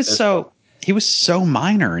he was so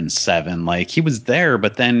minor in 7. Like, he was there,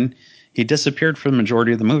 but then he disappeared for the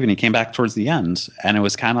majority of the movie, and he came back towards the end. And it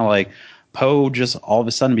was kind of like Poe just all of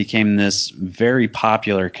a sudden became this very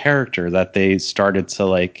popular character that they started to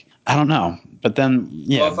like. I don't know, but then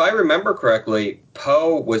Well, if I remember correctly,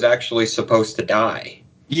 Poe was actually supposed to die.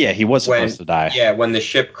 Yeah, he was supposed to die. Yeah, when the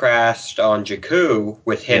ship crashed on Jakku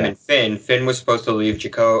with him and Finn, Finn was supposed to leave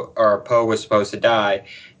Jakku, or Poe was supposed to die,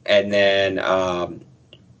 and then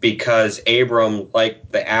because Abram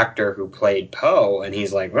liked the actor who played Poe, and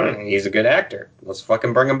he's like, he's a good actor. Let's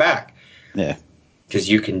fucking bring him back. Yeah. Because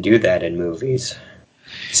you can do that in movies.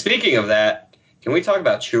 Speaking of that, can we talk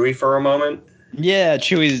about Chewie for a moment? Yeah,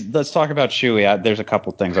 Chewie. Let's talk about Chewie. There's a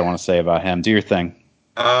couple things I want to say about him. Do your thing.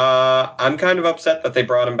 I'm kind of upset that they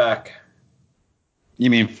brought him back. You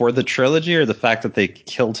mean for the trilogy, or the fact that they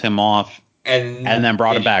killed him off and then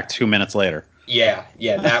brought him back 2 minutes later? Yeah,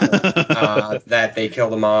 that one. That they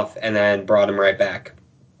killed him off and then brought him right back.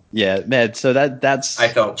 Yeah, man. So that's I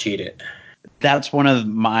felt cheated. That's one of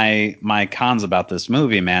my cons about this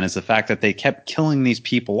movie, man, is the fact that they kept killing these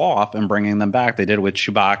people off and bringing them back. They did it with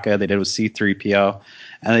Chewbacca, they did it with C-3PO,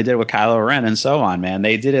 and they did it with Kylo Ren and so on, man.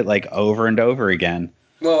 They did it like over and over again.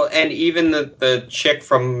 Well, and even the chick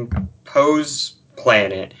from Poe's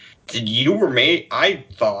planet, I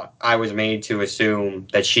thought I was made to assume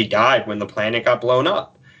that she died when the planet got blown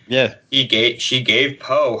up. Yeah. She gave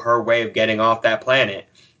Poe her way of getting off that planet.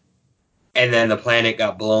 And then the planet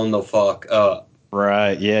got blown the fuck up.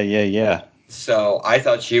 Right, yeah. So I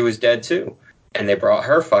thought she was dead too. And they brought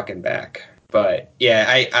her fucking back. But yeah,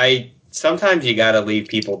 I sometimes you gotta leave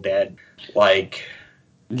people dead. Like,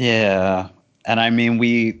 yeah. And I mean,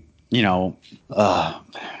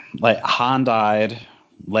 like Han died,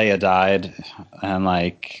 Leia died, and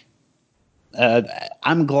like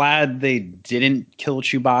I'm glad they didn't kill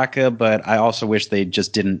Chewbacca, but I also wish they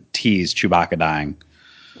just didn't tease Chewbacca dying.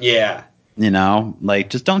 Yeah. Like,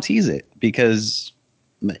 just don't tease it, because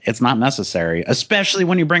it's not necessary, especially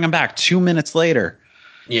when you bring him back 2 minutes later.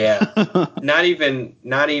 Yeah. not even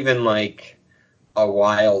like a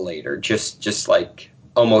while later, just like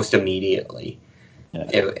almost immediately. Yeah.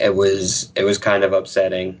 It was kind of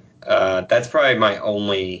upsetting. That's probably my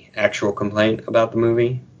only actual complaint about the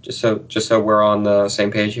movie. Just so we're on the same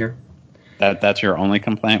page here. That's your only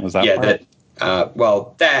complaint? Was that? Yeah. Part?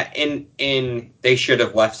 That in they should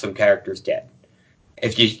have left some characters dead.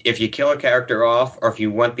 If you kill a character off, or if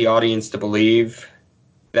you want the audience to believe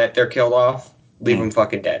that they're killed off, leave them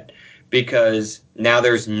fucking dead. Because now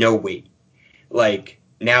there's no weight. Like,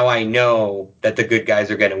 now I know that the good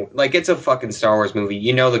guys are gonna, like, it's a fucking Star Wars movie.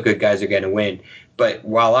 You know the good guys are gonna win. But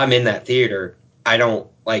while I'm in that theater, I don't,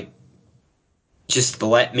 like, just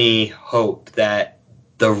let me hope that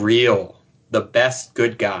the best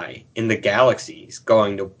good guy in the galaxy is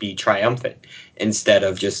going to be triumphant instead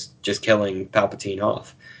of just killing Palpatine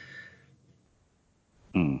off.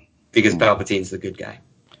 Because Palpatine's the good guy.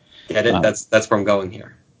 Get it? That's where I'm going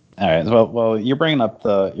here. All right. Well, you're bringing up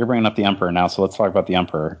the Emperor now, so let's talk about the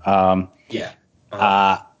Emperor. Yeah.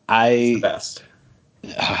 It's the best.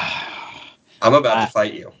 I'm about to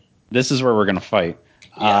fight you. This is where we're going to fight.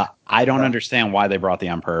 Yeah. I don't understand why they brought the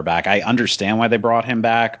Emperor back. I understand why they brought him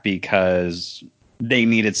back, because they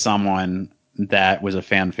needed someone that was a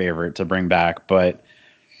fan favorite to bring back. But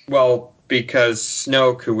because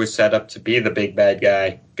Snoke, who was set up to be the big bad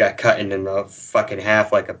guy, got cut in the fucking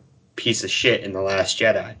half like a piece of shit in The Last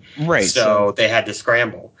Jedi. Right. So they had to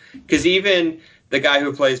scramble. Because even the guy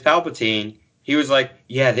who plays Palpatine, he was like,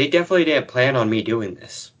 yeah, they definitely didn't plan on me doing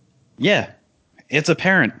this. Yeah. It's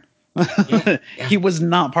apparent. Yeah. He was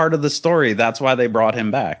not part of the story. That's why they brought him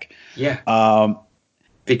back. Yeah.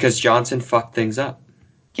 Because Johnson fucked things up.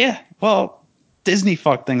 Yeah. Well, Disney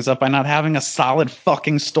fucked things up by not having a solid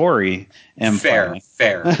fucking story. Fair.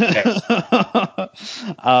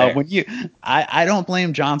 I don't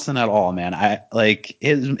blame Johnson at all, man. I like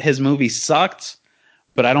his movie sucked,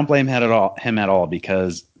 but I don't blame him at all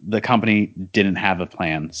because the company didn't have a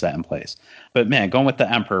plan set in place. But man, going with the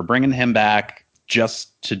Emperor, bringing him back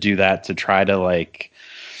just to do that, to try to like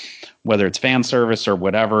whether it's fan service or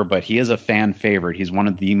whatever, but he is a fan favorite. He's one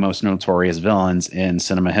of the most notorious villains in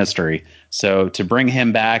cinema history. So to bring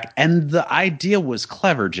him back, and the idea was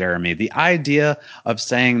clever, Jeremy. The idea of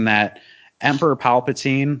saying that Emperor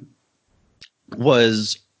Palpatine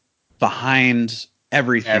was behind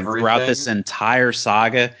everything throughout this entire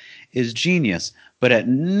saga is genius. But at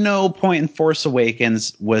no point in Force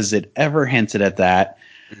Awakens was it ever hinted at that.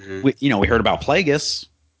 Mm-hmm. We heard about Plagueis,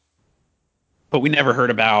 but we never heard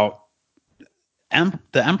about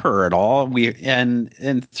the Emperor at all.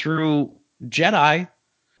 And through Jedi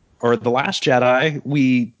or The Last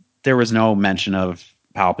Jedi, there was no mention of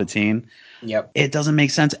Palpatine. Yep. It doesn't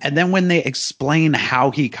make sense. And then when they explain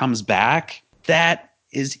how he comes back, that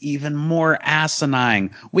is even more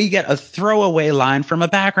asinine. We get a throwaway line from a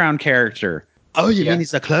background character. Oh, you mean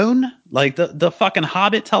he's a clone? Like the fucking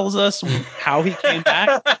Hobbit tells us how he came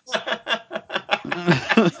back.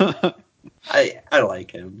 I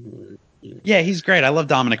like him. Yeah, he's great. I love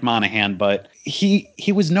Dominic Monaghan, but he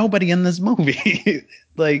was nobody in this movie.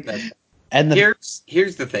 Here's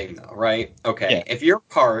the thing, though, right? Okay, yeah. If you're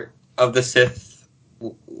part of the Sith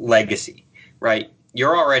legacy, right?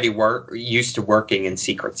 You're already used to working in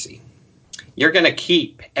secrecy. You're gonna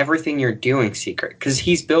keep everything you're doing secret because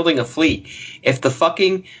he's building a fleet. If the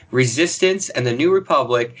fucking Resistance and the New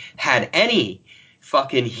Republic had any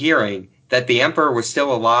fucking hearing that the Emperor was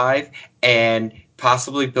still alive and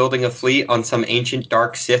possibly building a fleet on some ancient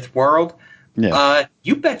dark Sith world,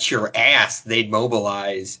 you bet your ass they'd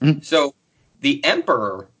mobilize. Mm-hmm. So the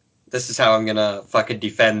Emperor, this is how I'm gonna fucking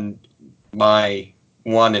defend my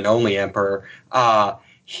one and only Emperor.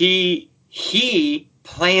 He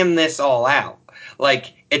planned this all out.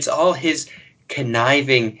 Like, it's all his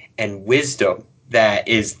conniving and wisdom that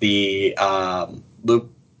is the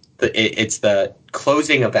loop. It's the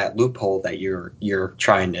closing of that loophole that you're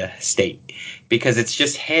trying to state, because it's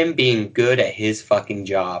just him being good at his fucking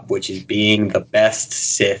job, which is being the best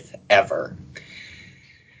Sith ever.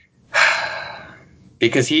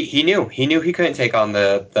 Because he knew he couldn't take on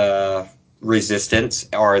the Resistance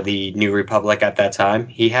or the New Republic at that time.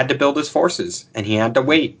 He had to build his forces, and he had to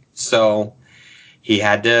wait. So he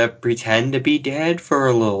had to pretend to be dead for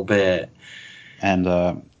a little bit. And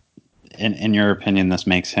in your opinion, this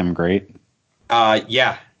makes him great?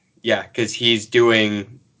 Yeah, because he's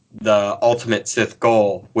doing the ultimate Sith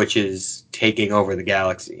goal, which is taking over the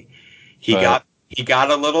galaxy. He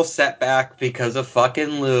got a little setback because of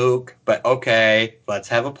fucking Luke, but okay, let's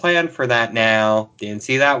have a plan for that now. Didn't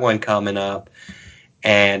see that one coming up.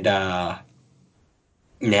 And now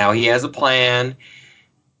he has a plan,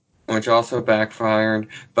 which also backfired.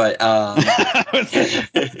 But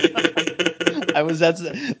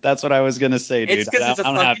that's what I was gonna say, dude. It's because it's a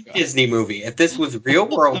fucking Disney movie. If this was real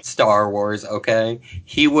world Star Wars, okay,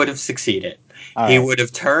 he would have succeeded. He would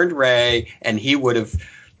have turned Rey, and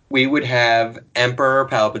we would have Emperor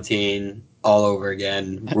Palpatine all over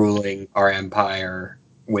again, ruling our empire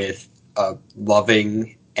with a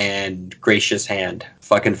loving and gracious hand.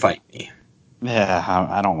 Fucking fight me. Yeah,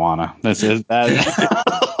 I don't wanna. This is that.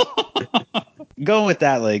 Go with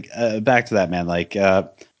that. Like, back to that, man. Like,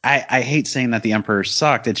 I hate saying that the Emperor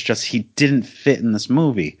sucked. It's just he didn't fit in this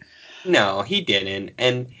movie. No, he didn't,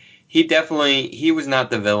 and he was not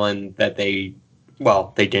the villain that they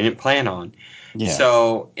didn't plan on. Yeah.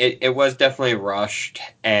 So it was definitely rushed,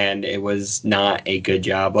 and it was not a good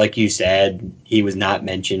job. Like you said, he was not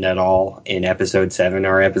mentioned at all in episode 7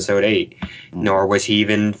 or episode 8, nor was he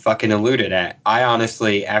even fucking alluded at. I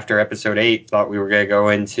honestly, after episode 8, thought we were going to go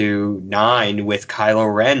into 9 with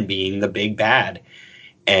Kylo Ren being the big bad,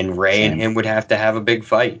 and Rey and him would have to have a big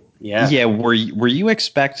fight. Yeah. Yeah, were you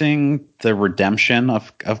expecting the redemption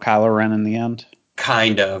of Kylo Ren in the end?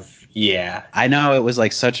 Kind of. Yeah. I know it was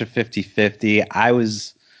like such a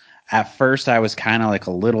 50-50. At first I was kind of like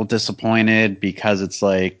a little disappointed because it's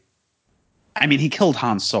like, I mean, he killed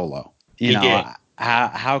Han Solo. He did.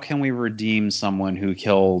 How can we redeem someone who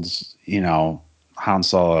killed, Han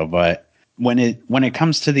Solo? But when it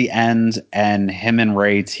comes to the end and him and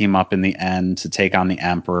Rey team up in the end to take on the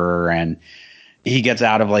Emperor, and he gets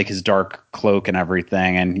out of like his dark cloak and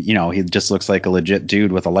everything, and he just looks like a legit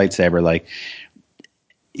dude with a lightsaber, like,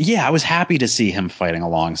 yeah, I was happy to see him fighting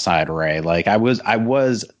alongside Rey. Like, I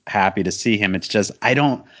was happy to see him. It's just I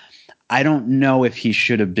don't know if he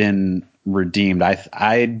should have been redeemed.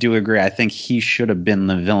 I do agree. I think he should have been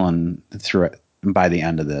the villain by the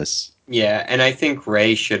end of this. Yeah, and I think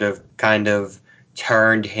Rey should have kind of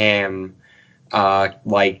turned him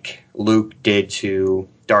like Luke did to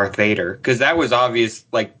Darth Vader, because that was obvious.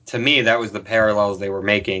 Like, to me, that was the parallels they were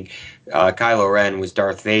making. Kylo Ren was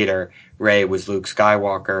Darth Vader. Rey was Luke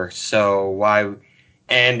Skywalker. So why?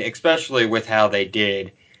 And especially with how they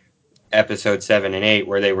did episode 7 and 8,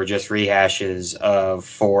 where they were just rehashes of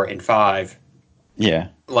 4 and 5. Yeah.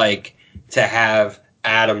 Like, to have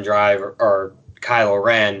Adam Driver or Kylo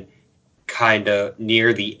Ren kind of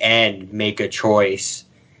near the end make a choice,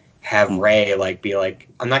 have Rey like be like,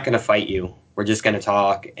 I'm not going to fight you. We're just going to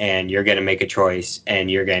talk, and you're going to make a choice,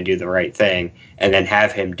 and you're going to do the right thing. And then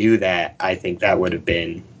have him do that, I think that would have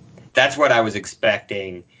been... That's what I was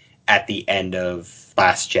expecting at the end of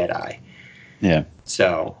Last Jedi. Yeah.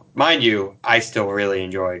 So, mind you, I still really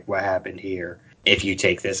enjoyed what happened here, if you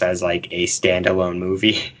take this as like a standalone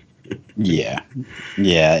movie. Yeah.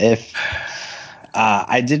 Yeah. If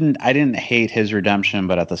I didn't hate his redemption,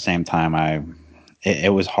 but at the same time,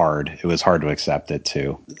 it was hard. It was hard to accept it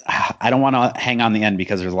too. I don't want to hang on the end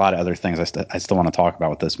because there's a lot of other things I still want to talk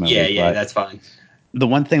about with this movie. Yeah, that's fine. The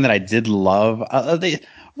one thing that I did love,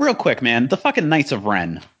 real quick, man, the fucking Knights of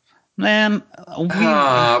Ren. Man,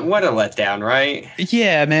 what a letdown, right?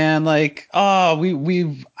 Yeah, man. Like,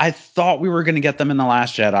 I thought we were gonna get them in The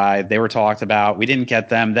Last Jedi. They were talked about. We didn't get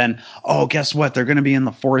them. Then, guess what? They're gonna be in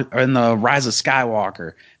the Rise of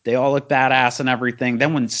Skywalker. They all look badass and everything.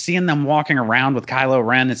 Then when seeing them walking around with Kylo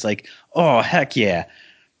Ren, it's like, oh heck yeah.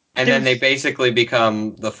 And then they basically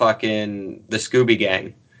become the Scooby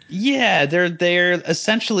Gang. Yeah, they're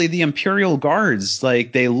essentially the Imperial Guards.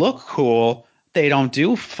 Like, they look cool. They don't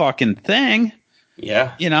do a fucking thing.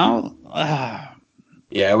 Yeah. You know?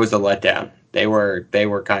 Yeah, it was a letdown. They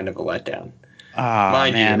were kind of a letdown.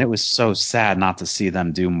 Man, it was so sad not to see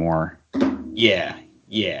them do more. Yeah.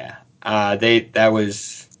 That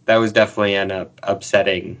was definitely an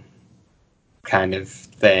upsetting kind of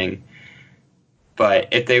thing.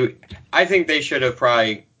 But I think they should have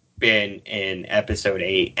probably been in episode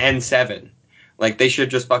 8 and 7. Like, they should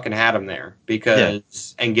just fucking had them there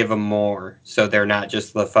and give them more, so they're not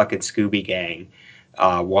just the fucking Scooby Gang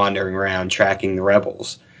wandering around tracking the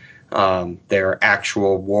rebels. They're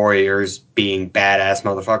actual warriors being badass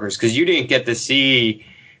motherfuckers. Because you didn't get to see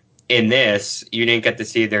in this, you didn't get to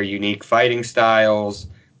see their unique fighting styles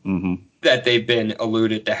that they've been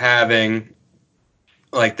alluded to having.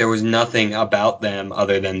 Like, there was nothing about them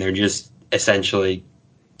other than they're just essentially,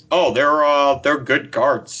 they're good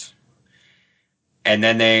guards. And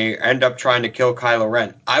then they end up trying to kill Kylo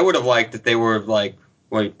Ren. I would have liked that they were like,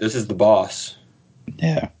 wait, this is the boss.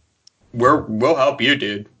 Yeah. We'll help you,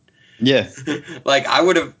 dude. Yeah. Like, I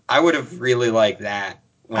would have really liked that.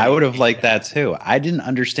 I would have liked that too. I didn't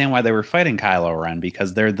understand why they were fighting Kylo Ren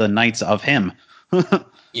because they're the knights of him.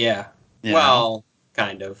 Yeah. You well, know?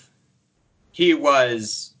 Kind of. He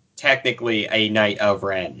was technically a knight of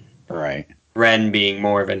Ren. Right. Ren being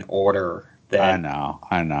more of an order than...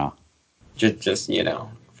 I know. Just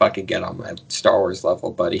fucking get on my Star Wars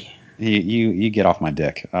level, buddy. You get off my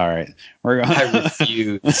dick. All right. We're going. I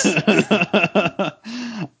refuse.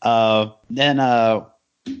 Then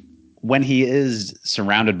when he is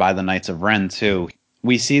surrounded by the Knights of Ren too,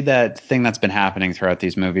 we see that thing that's been happening throughout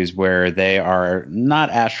these movies where they are not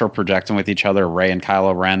astral projecting with each other, Rey and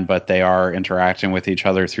Kylo Ren, but they are interacting with each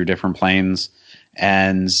other through different planes.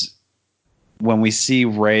 And when we see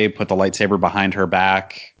Rey put the lightsaber behind her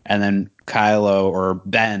back and then Kylo or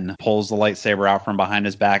Ben pulls the lightsaber out from behind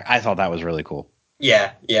his back, I thought that was really cool.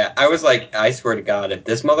 Yeah. I was like, I swear to God, if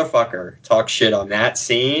this motherfucker talks shit on that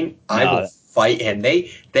scene, I will fight him.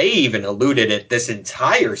 They even alluded it this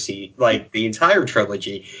entire scene, like the entire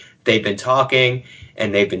trilogy. They've been talking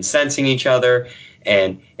and they've been sensing each other,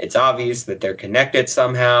 and it's obvious that they're connected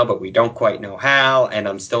somehow, but we don't quite know how, and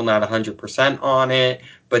I'm still not 100% on it,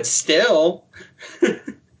 but still.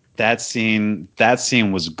 That scene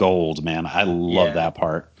was gold, man. I love that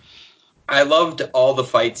part. I loved all the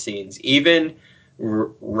fight scenes, even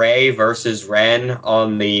Rey versus Ren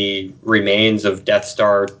on the remains of Death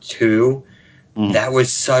Star 2. That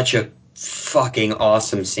was such a fucking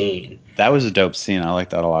awesome scene. That was a dope scene. I like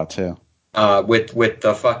that a lot too. With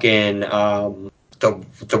the fucking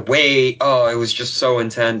the way, it was just so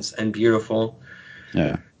intense and beautiful.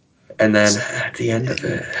 Yeah. And then at the end of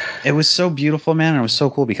it was so beautiful, man. And it was so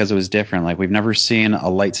cool because it was different. Like, we've never seen a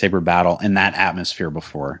lightsaber battle in that atmosphere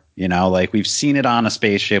before. You know, like, we've seen it on a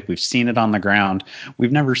spaceship. We've seen it on the ground.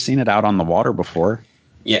 We've never seen it out on the water before.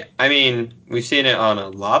 Yeah. I mean, we've seen it on a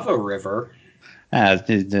lava river.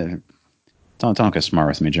 Don't get smart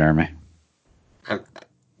with me, Jeremy.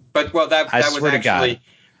 But, well, that was actually...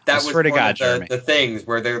 That was one of the things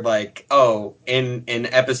where they're like, in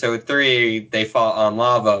episode 3, they fought on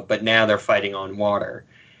lava, but now they're fighting on water.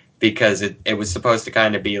 Because it was supposed to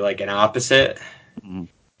kind of be like an opposite.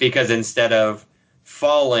 Because instead of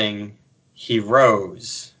falling, he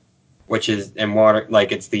rose. which is in water.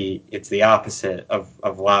 Like it's the opposite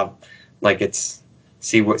of lava. Like it's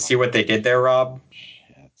see what they did there, Rob.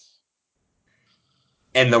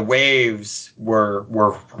 And the waves were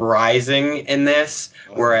rising in this,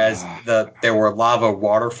 whereas there were lava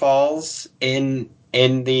waterfalls in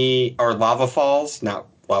the or lava falls, not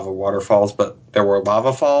lava waterfalls, but there were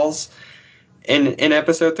lava falls in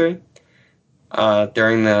episode 3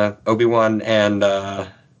 during the Obi-Wan and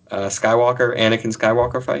Anakin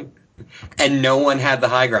Skywalker fight, and no one had the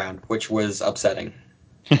high ground, which was upsetting.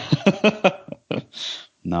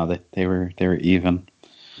 No, they were even.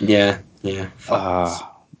 Yeah. All right,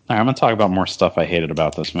 I'm gonna talk about more stuff I hated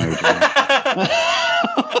about this movie.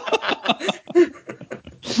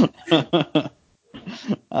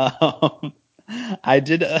 I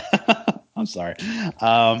did. I'm sorry.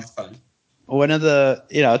 One of the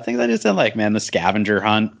things I just didn't like, man, the scavenger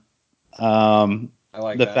hunt. I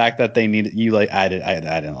like the fact that they needed I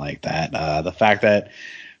didn't like that. The fact that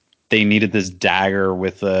they needed this dagger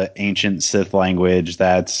with the ancient Sith language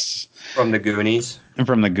that's from the Goonies.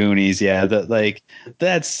 From the Goonies, yeah.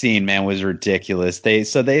 That scene, man, was ridiculous.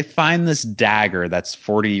 They find this dagger that's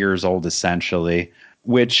 40 years old, essentially,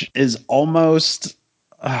 which is almost.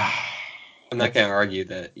 I'm not going to argue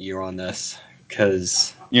that you're on this,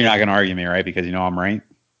 because you're not going to argue me, right? Because you know I'm right.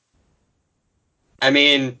 I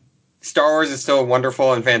mean, Star Wars is still a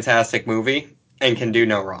wonderful and fantastic movie and can do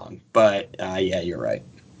no wrong. But yeah, you're right.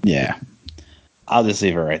 Yeah, I'll just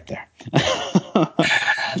leave it right there.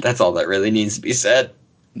 That's all that really needs to be said.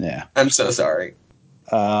 Yeah. I'm so sorry.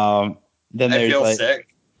 Then I feel sick.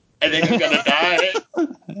 I think I'm gonna die.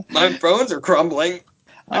 My bones are crumbling.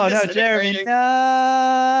 Oh no, Jeremy!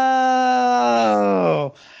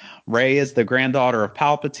 No. Rey is the granddaughter of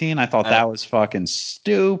Palpatine. I thought that was fucking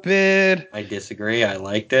stupid. I disagree. I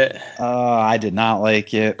liked it. I did not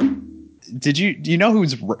like it. Do you know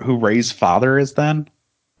who Rey's father is then?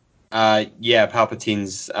 Yeah,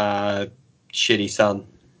 Palpatine's shitty son.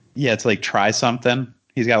 Yeah, it's like Try Something.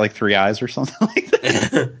 He's got like 3 eyes or something like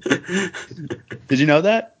that. Did you know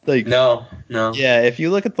that? Like, no. Yeah, if you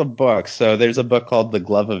look at the book, so there's a book called The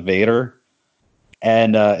Glove of Vader,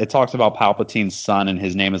 and it talks about Palpatine's son, and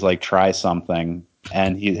his name is like Try Something,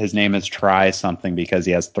 and his name is Try Something because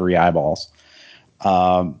he has 3 eyeballs.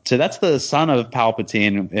 So that's the son of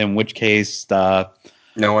Palpatine, in which case... no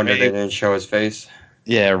wonder they didn't show his face.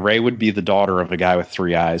 Yeah, Rey would be the daughter of a guy with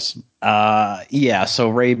 3 eyes. Yeah, so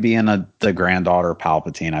Rey being the granddaughter of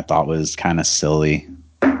Palpatine, I thought was kind of silly.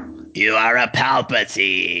 You are a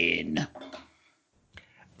Palpatine.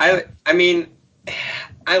 I mean,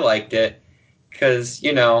 I liked it because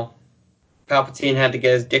Palpatine had to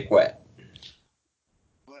get his dick wet.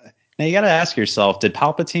 Now you got to ask yourself: did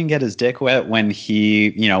Palpatine get his dick wet when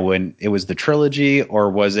when it was the trilogy, or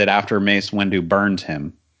was it after Mace Windu burned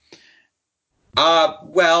him?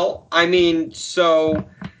 Well, I mean, so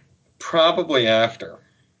probably after.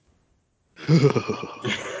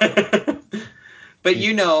 But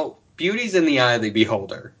beauty's in the eye of the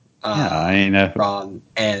beholder. Yeah, I know. Ron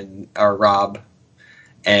or Rob,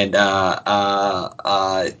 and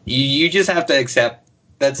you just have to accept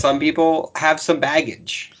that some people have some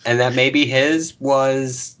baggage, and that maybe his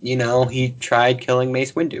was, he tried killing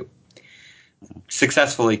Mace Windu,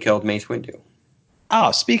 successfully killed Mace Windu.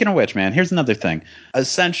 Oh, speaking of which, man, here's another thing.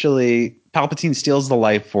 Essentially, Palpatine steals the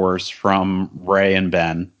life force from Rey and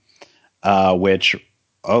Ben, which,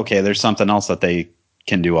 okay, there's something else that they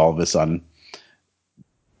can do all of a sudden.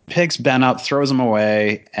 Picks Ben up, throws him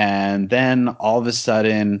away, and then all of a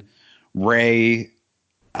sudden, Rey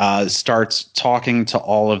starts talking to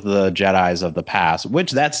all of the Jedis of the past,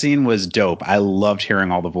 which that scene was dope. I loved hearing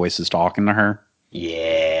all the voices talking to her.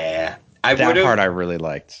 Yeah. That part I really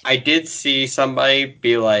liked. I did see somebody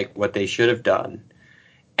be like, what they should have done.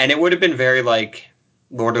 And it would have been very like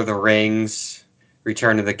Lord of the Rings,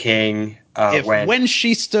 Return of the King. When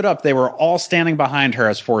she stood up, they were all standing behind her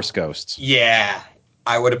as Force ghosts. Yeah.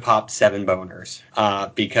 I would have popped 7 boners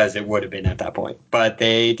because it would have been at that point. But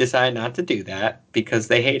they decided not to do that because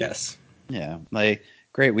they hate us. Yeah. Like,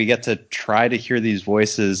 great. We get to try to hear these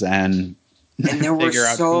voices and there were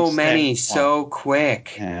so many so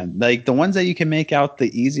quick. And like the ones that you can make out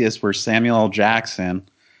the easiest were Samuel L. Jackson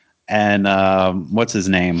and what's his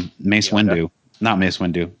name? Mace Windu. Not Mace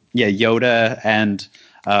Windu. Yeah, Yoda and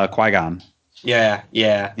Qui-Gon. Yeah.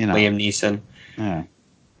 Liam Neeson. Yeah.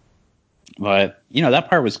 But, that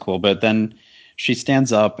part was cool. But then she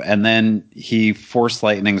stands up and then he force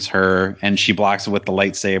lightnings her and she blocks it with the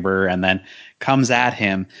lightsaber and then comes at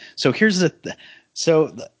him. So here's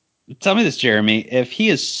Tell me this, Jeremy. If he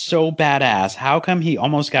is so badass, how come he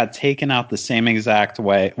almost got taken out the same exact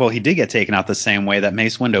way? Well, he did get taken out the same way that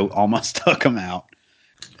Mace Windu almost took him out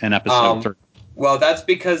in episode 3. Well, that's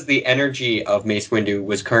because the energy of Mace Windu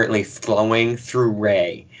was currently flowing through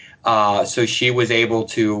Rey. So she was able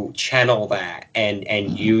to channel that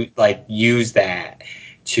and use that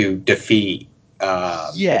to defeat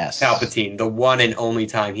Palpatine, the one and only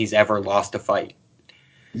time he's ever lost a fight.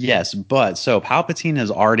 Yes, but so Palpatine has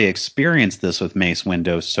already experienced this with Mace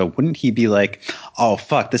Windu, so wouldn't he be like, oh,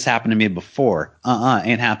 fuck, this happened to me before.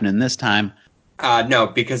 Ain't happening this time. No,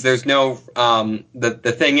 because there's no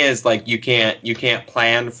the thing is, like, you can't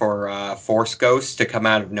plan for Force ghosts to come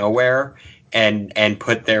out of nowhere and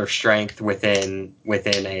put their strength within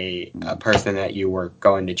a person that you were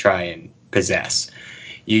going to try and possess.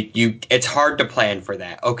 You it's hard to plan for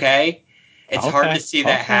that, okay? It's hard to see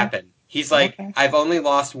that happen. He's like, I've only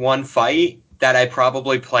lost one fight that I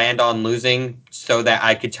probably planned on losing so that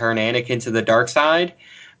I could turn Anakin to the dark side.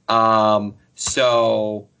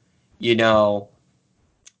 So, you know,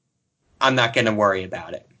 I'm not going to worry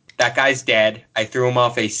about it. That guy's dead. I threw him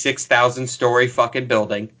off a 6,000-story fucking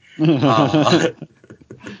building. He's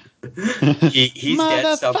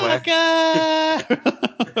dead somewhere.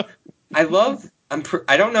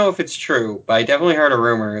 I don't know if it's true, but I definitely heard a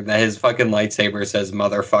rumor that his fucking lightsaber says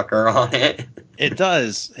motherfucker on it. It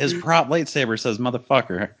does. His prop lightsaber says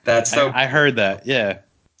motherfucker. That's so. I heard that. Yeah.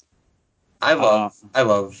 I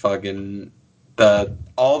love fucking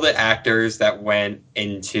all the actors that went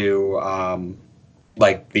into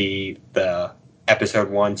like the episode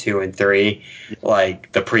 1, 2, and 3,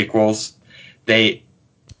 like the prequels. They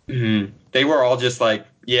were all just like,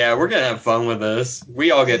 yeah, we're gonna have fun with this.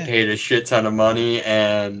 We all get paid a shit ton of money,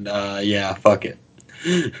 and yeah, fuck it.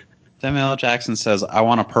 Samuel L. Jackson says, I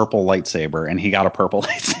want a purple lightsaber, and he got a purple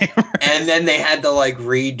lightsaber. And then they had to, like,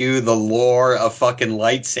 redo the lore of fucking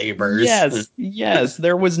lightsabers. Yes.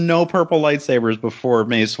 There was no purple lightsabers before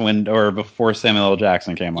Mace Windu or before Samuel L.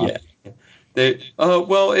 Jackson came on. Yeah.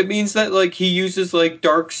 Well, it means that, like, he uses, like,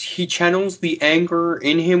 he channels the anger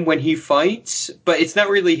in him when he fights, but it's not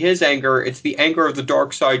really his anger, it's the anger of the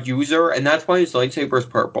dark side user, and that's why his lightsaber is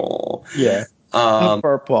purple. Yeah.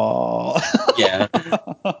 Purple. Yeah.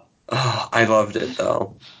 Oh, I loved it,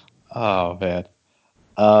 though. Oh, man.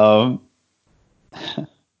 What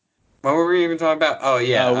were we even talking about? Oh,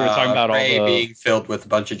 yeah. We were talking about Rey all the... being filled with a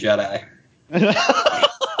bunch of Jedi.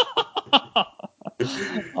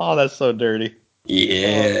 Oh, that's so dirty.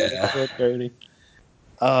 Yeah. Oh, that's so dirty.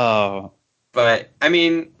 Oh. But, I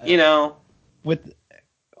mean, you know.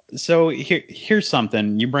 So here's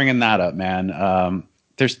something. You bringing that up, man.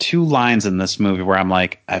 There's 2 lines in this movie where I'm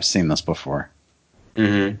like, I've seen this before.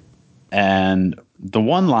 Mm-hmm. And the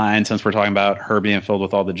one line, since we're talking about her being filled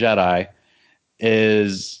with all the Jedi,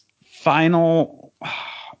 is final.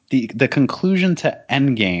 The conclusion to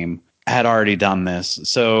Endgame had already done this.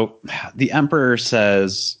 So the Emperor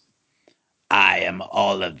says, I am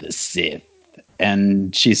all of the Sith.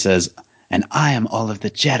 And she says, and I am all of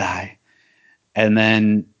the Jedi. And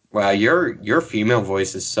then... Wow, your female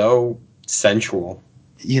voice is so sensual.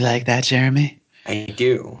 You like that, Jeremy? I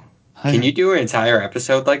do. Can you do an entire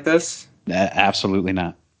episode like this? Absolutely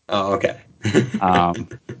not. Oh, okay.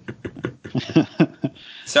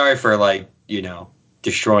 Sorry for, like,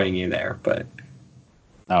 destroying you there, but...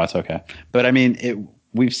 No, it's okay. But, I mean,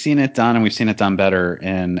 we've seen it done, and we've seen it done better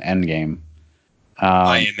in Endgame.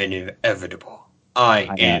 I am inevitable. I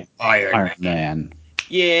am Iron Man.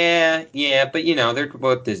 Yeah, but, they're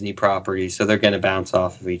both Disney properties, so they're going to bounce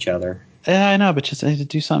off of each other. Yeah, I know, but just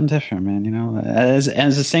do something different, man. As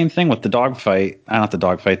the same thing with the dogfight. Not the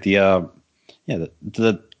dogfight. The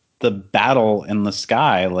battle in the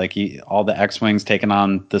sky, like all the X-wings taking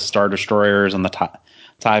on the Star Destroyers and the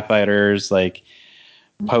TIE fighters. Like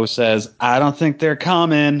Poe says, "I don't think they're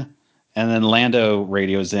coming," and then Lando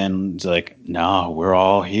radios in, it's like, "No, we're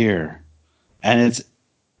all here," and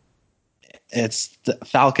it's the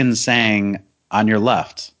Falcon saying, "On your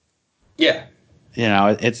left." Yeah.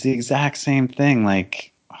 It's the exact same thing.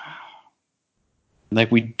 Like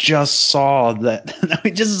we just saw that.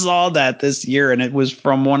 We just saw that this year, and it was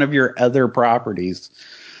from one of your other properties.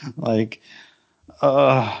 Like,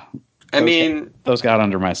 those got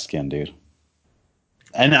under my skin, dude.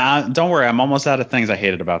 And don't worry, I'm almost out of things I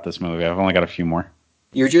hated about this movie. I've only got a few more.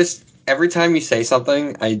 You're just every time you say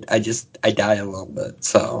something, I die a little bit.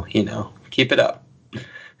 So keep it up. Do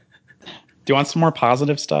you want some more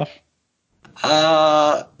positive stuff?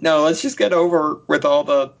 No, let's just get over with all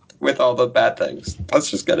the bad things.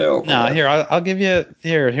 Let's just get it over. No, here, I'll give you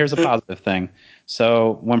here's a positive thing.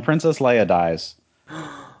 So when Princess Leia dies,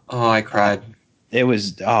 oh, I cried. It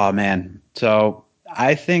was, oh man. So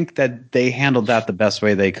I think that they handled that the best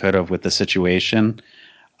way they could have with the situation.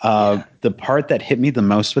 The part that hit me the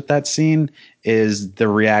most with that scene is the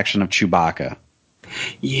reaction of Chewbacca.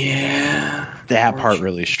 Yeah. That part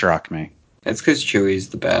really struck me. That's because Chewie's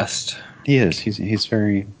the best. He is. He's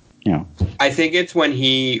very, you know. I think it's when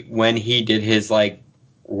he did his like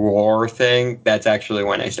roar thing. That's actually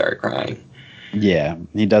when I started crying. Yeah,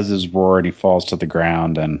 he does his roar and he falls to the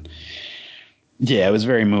ground, and yeah, it was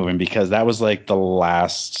very moving because that was like the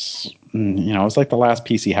last, it was like the last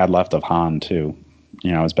piece he had left of Han too.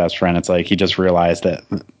 His best friend. It's like he just realized that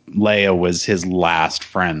Leia was his last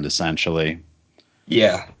friend essentially.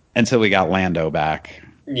 Yeah. Until we got Lando back.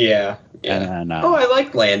 Yeah. Yeah. And then, I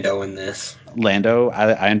like Lando in this. Lando,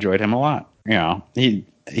 I enjoyed him a lot. He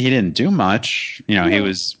didn't do much. He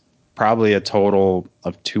was probably a total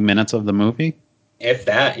of 2 minutes of the movie. If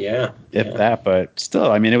that, yeah. If that, but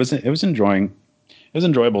still, I mean, it was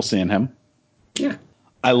enjoyable seeing him. Yeah.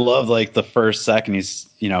 I love like the first second he's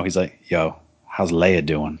like, yo, how's Leia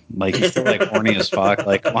doing? Like he's still like horny as fuck,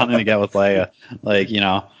 like wanting to get with Leia. Like,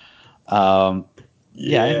 I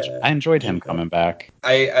enjoyed him coming back.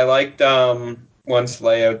 I liked once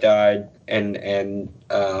Leia died and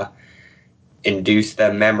induced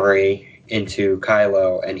the memory into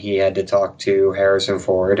Kylo, and he had to talk to Harrison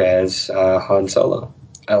Ford as Han Solo.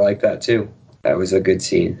 I like that too. That was a good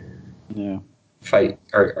scene. Yeah. Fight.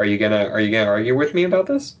 Are you gonna argue with me about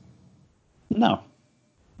this? No.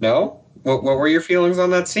 No? What were your feelings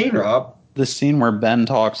on that scene, Rob? The scene where Ben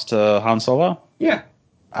talks to Han Solo? Yeah.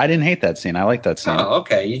 I didn't hate that scene. I like that scene. Oh,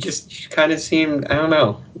 okay. You kind of seemed, I don't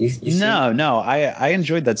know. No. I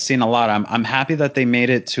enjoyed that scene a lot. I'm happy that they made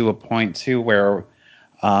it to a point too where,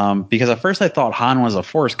 because at first I thought Han was a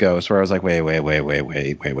Force ghost, where I was like, wait,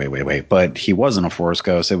 but he wasn't a Force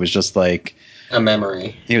ghost. It was just like a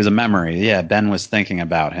memory. He was a memory. Yeah, Ben was thinking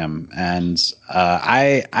about him, and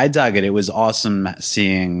I dug it. It was awesome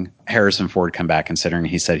seeing Harrison Ford come back, considering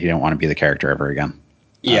he said he didn't want to be the character ever again.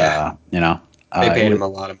 Yeah, they paid him a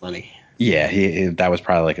lot of money. Yeah, that was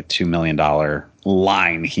probably like a $2 million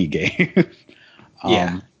line he gave.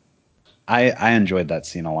 Yeah, I enjoyed that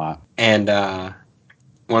scene a lot. And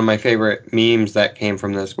one of my favorite memes that came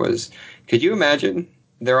from this was, could you imagine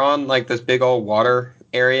they're on like this big old water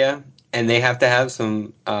area, and they have to have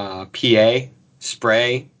some PA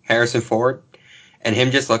spray Harrison Ford, and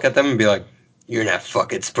him just look at them and be like, "You're not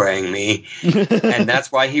fucking spraying me," and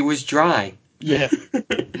that's why he was dry. Yeah.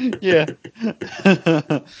 Yeah.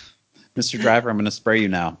 Mr. Driver, I'm going to spray you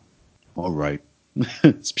now. All right.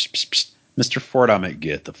 Mr. Ford, I'm going to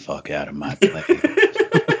get the fuck out of my plane.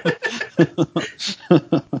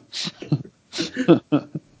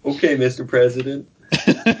 Okay, Mr. President.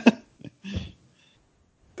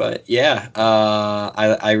 But yeah,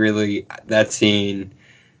 I really, that scene,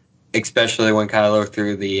 especially when Kylo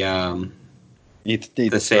threw the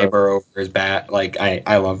saber over his bat, like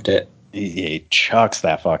I loved it. He chucks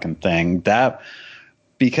that fucking thing.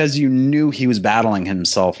 Because you knew he was battling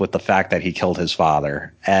himself with the fact that he killed his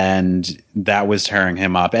father, and that was tearing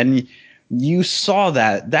him up. And you saw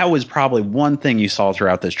that was probably one thing you saw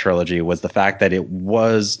throughout this trilogy, was the fact that it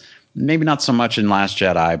was maybe not so much in Last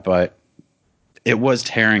Jedi, but it was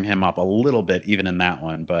tearing him up a little bit even in that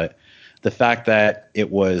one. But the fact that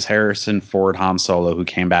it was Harrison Ford, Han Solo, who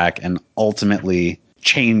came back and ultimately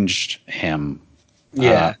changed him,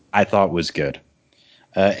 I thought was good.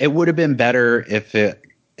 It would have been better if it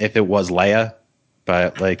was Leia,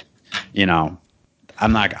 but like,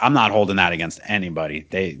 I'm not holding that against anybody.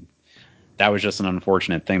 That was just an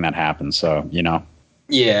unfortunate thing that happened. So,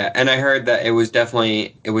 Yeah, and I heard that it was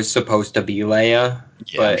supposed to be Leia,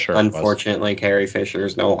 but sure unfortunately Carrie Fisher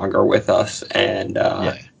is no longer with us, and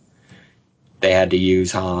they had to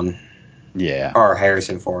use Han. Yeah. Or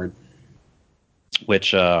Harrison Ford.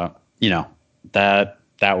 Which,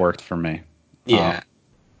 that worked for me. Yeah.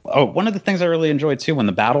 One of the things I really enjoyed too, when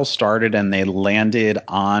the battle started and they landed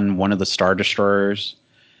on one of the Star Destroyers,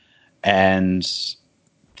 and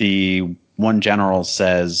the one general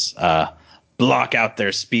says, block out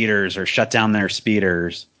their speeders or shut down their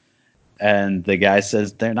speeders. And the guy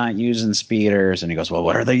says, they're not using speeders. And he goes, well,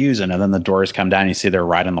 what are they using? And then the doors come down and you see they're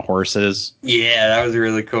riding the horses. Yeah, that was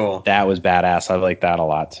really cool. That was badass. I like that a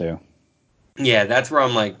lot too. Yeah, that's where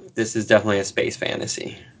I'm like, this is definitely a space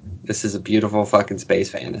fantasy. This is a beautiful fucking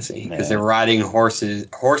space fantasy. Because they're riding horse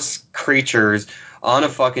creatures on a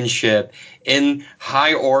fucking ship in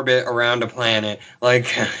high orbit around a planet.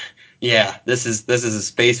 Like, yeah, this is a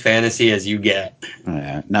space fantasy as you get.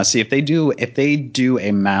 Yeah. Now, see, if they do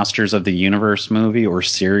a Masters of the Universe movie or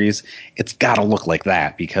series, it's got to look like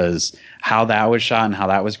that, because how that was shot and how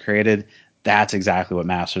that was created, that's exactly what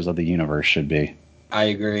Masters of the Universe should be. I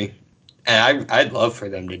agree. And I'd love for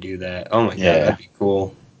them to do that. Oh my Yeah. god, that'd be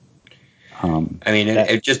cool. I mean,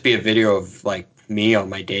 it'd just be a video of like me on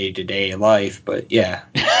my day-to-day life, but yeah.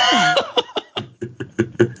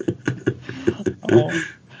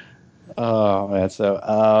 Oh man,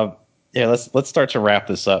 so yeah, let's start to wrap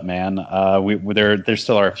this up, man. There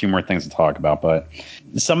still are a few more things to talk about, but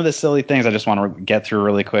some of the silly things I just want to get through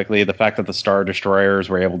really quickly. The fact that the Star Destroyers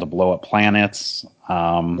were able to blow up planets,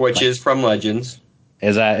 Which is from Legends.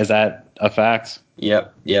 Is that a fact?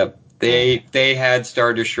 Yep. They had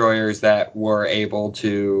Star Destroyers that were able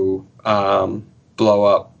to blow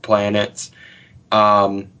up planets.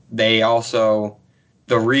 They also,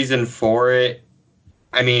 the reason for it,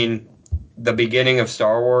 I mean, the beginning of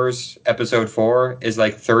Star Wars Episode 4 is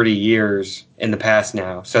like 30 years in the past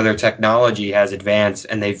now. So their technology has advanced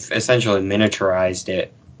and they've essentially miniaturized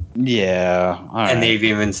it. Yeah. All right. And they've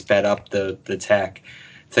even sped up the tech.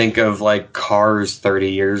 Think of like cars 30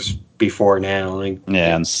 years before now. Like,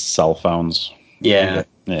 yeah, and cell phones. Yeah,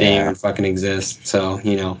 Yeah. they don't even fucking exist. So,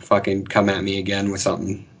 fucking come at me again with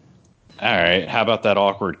something. All right. How about that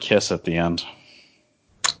awkward kiss at the end?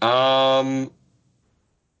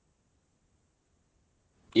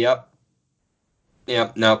 Yep.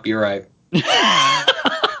 Nope, you're right.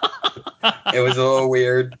 It was a little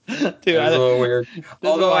weird. Dude, it was a little weird.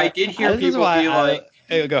 Although I did hear people be like,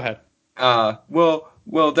 hey, go ahead.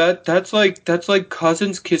 Well, that's like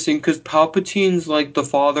cousins kissing because Palpatine's like the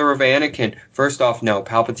father of Anakin. First off, no,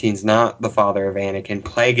 Palpatine's not the father of Anakin.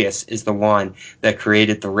 Plagueis is the one that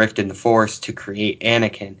created the rift in the Force to create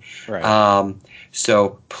Anakin. Right.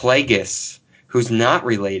 So Plagueis, who's not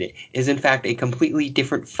related, is in fact a completely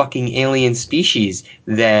different fucking alien species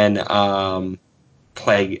than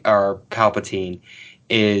Plague or Palpatine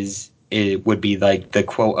is. It would be like the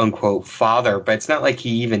quote unquote father, but it's not like he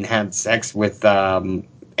even had sex with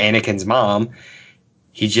Anakin's mom.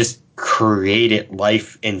 He just created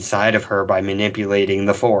life inside of her by manipulating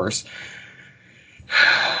the Force.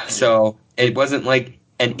 So it wasn't like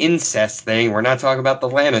an incest thing. We're not talking about the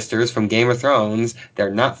Lannisters from Game of Thrones.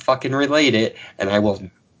 They're not fucking related, and I will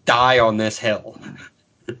die on this hill.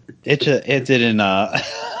 It didn't.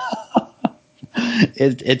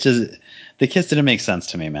 It just, the kiss didn't make sense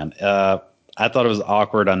to me, man. I thought it was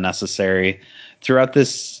awkward, unnecessary. Throughout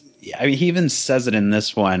this, I mean, he even says it in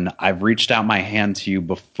this one. I've reached out my hand to you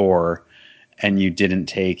before, and you didn't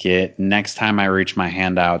take it. Next time I reach my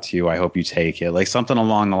hand out to you, I hope you take it. Like something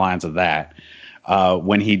along the lines of that.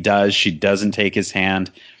 When he does, she doesn't take his hand.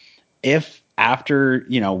 If after,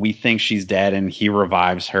 we think she's dead and he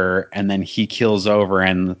revives her and then he keels over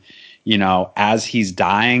and, as he's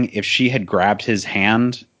dying, if she had grabbed his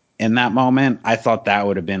hand in that moment, I thought that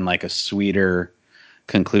would have been like a sweeter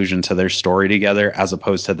conclusion to their story together as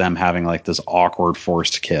opposed to them having like this awkward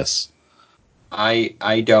forced kiss.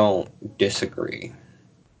 I don't disagree.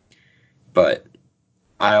 But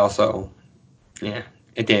I also, it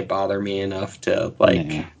didn't bother me enough to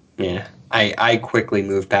I quickly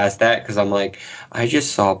moved past that because I'm like, I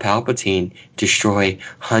just saw Palpatine destroy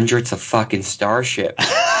hundreds of fucking starships.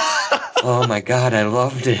 Oh my god, I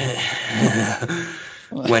loved it.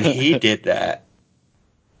 When he did that,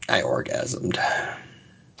 I orgasmed.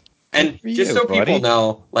 And just so people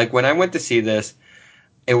know, like when I went to see this,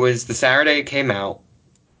 it was the Saturday it came out.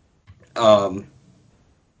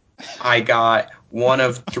 I got one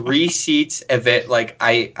of 3 seats of it. Like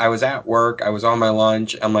I was at work, I was on my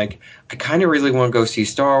lunch. I'm like, I kind of really want to go see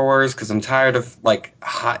Star Wars because I'm tired of like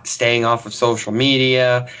staying off of social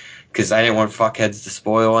media because I didn't want fuckheads to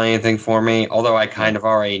spoil anything for me. Although I kind of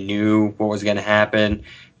already knew what was going to happen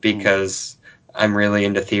because I'm really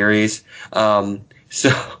into theories. I'm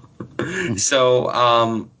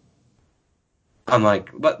like,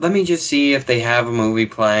 let me just see if they have a movie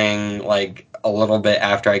playing like a little bit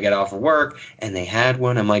after I get off of work, and they had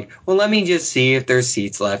one. I'm like, well, let me just see if there's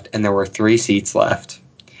seats left, and there were 3 seats left,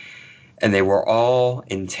 and they were all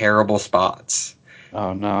in terrible spots.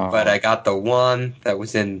 Oh no! But I got the one that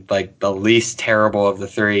was in like the least terrible of the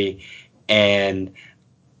 3, and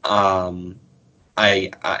I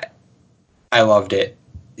loved it.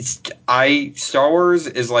 Star Wars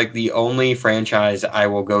is like the only franchise I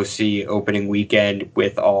will go see opening weekend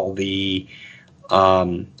with all the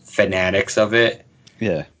fanatics of it.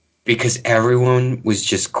 Yeah. Because everyone was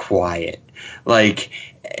just quiet. Like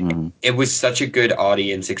it was such a good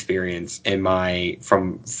audience experience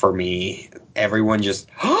for me. Everyone just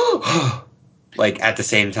like at the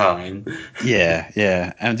same time.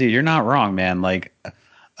 Yeah. And dude, you're not wrong, man. Like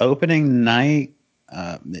opening night.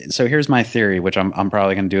 So here's my theory, which I'm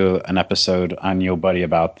probably going to do an episode on Yo Buddy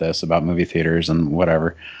about this, about movie theaters and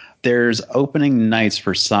whatever. there's opening nights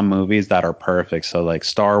for some movies that are perfect. So like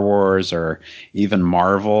Star Wars or even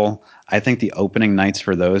Marvel, I think the opening nights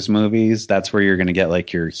for those movies, that's where you're going to get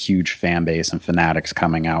like your huge fan base and fanatics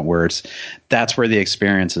coming out, that's where the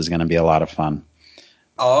experience is going to be a lot of fun.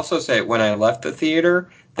 I'll also say when I left the theater,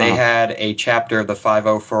 they had a chapter of the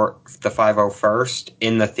 501st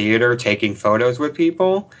in the theater taking photos with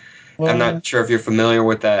people. I'm not sure if you're familiar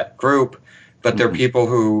with that group, but they're people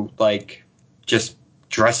who like just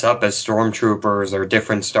dress up as stormtroopers or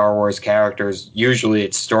different Star Wars characters. Usually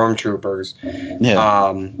it's stormtroopers.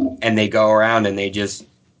 Yeah. And they go around and they just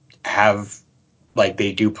have like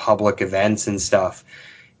they do public events and stuff.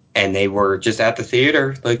 And they were just at the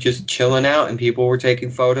theater, like just chilling out, and people were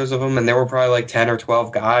taking photos of them. And there were probably like 10 or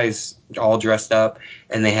 12 guys all dressed up,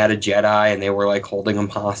 and they had a Jedi, and they were like holding them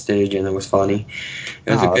hostage, and it was funny.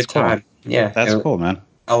 It was a good time. Cool. Yeah, that's cool, man.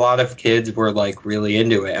 A lot of kids were like really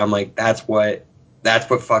into it. I'm like, that's what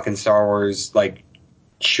fucking Star Wars like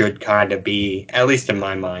should kind of be, at least in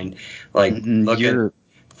my mind. Like, look at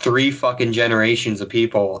 3 fucking generations of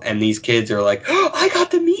people, and these kids are like, oh, I got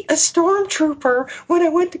to meet a stormtrooper when I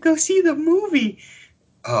went to go see the movie.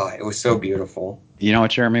 Oh, it was so beautiful. You know what,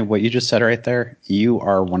 Jeremy? What you just said right there, you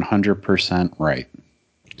are 100% right.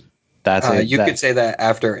 You could say that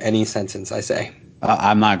after any sentence I say.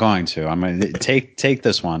 I'm not going to. I'm going to take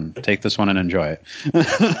this one. Take this one and enjoy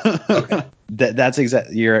it. Okay.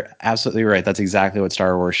 You're absolutely right. That's exactly what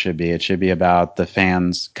Star Wars should be. It should be about the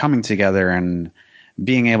fans coming together and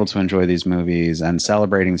being able to enjoy these movies and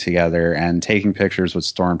celebrating together and taking pictures with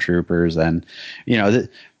stormtroopers. And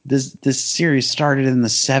this series started in the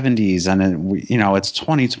 70s, and it's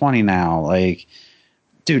 2020 now. Like,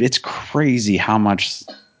 dude, it's crazy how much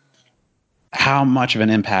of an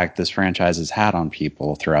impact this franchise has had on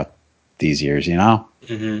people throughout these years.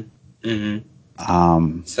 Mm-hmm.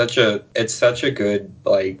 Mm-hmm. It's such a good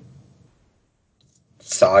like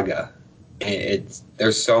saga.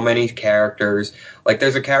 There's so many characters. Like,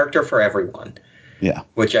 there's a character for everyone. Yeah.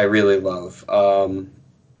 Which I really love. I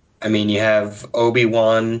mean, you have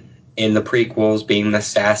Obi-Wan in the prequels being the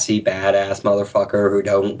sassy, badass motherfucker who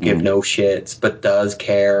don't give no shits, but does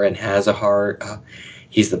care and has a heart.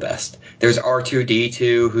 He's the best. There's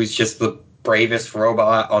R2-D2, who's just the bravest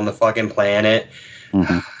robot on the fucking planet.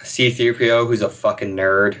 Mm-hmm. C-3PO, who's a fucking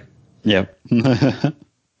nerd. Yep.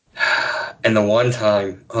 And the one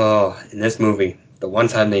time, in this movie, the one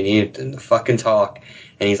time they needed him to fucking talk,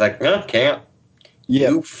 and he's like, no, can't. Yep.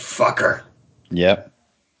 You fucker. Yep.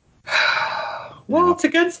 Well, it's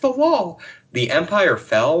against the law. The Empire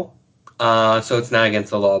fell, so it's not against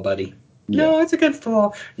the law, buddy. Yeah. No, it's against the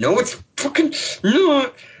law. No, it's fucking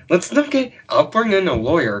not. Let's not get... I'll bring in a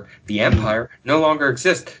lawyer. The Empire no longer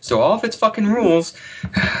exists, so all of its fucking rules...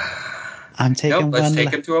 I'm taking let's take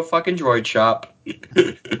him to a fucking droid shop.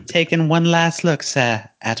 Taking one last look, sir,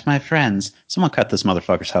 at my friends. Someone cut this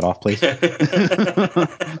motherfucker's head off, please.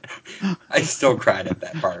 I still cried at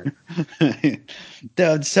that part.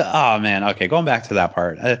 Dude, oh, man. Okay, going back to that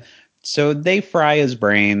part. So they fry his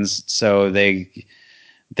brains so they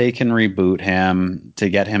can reboot him to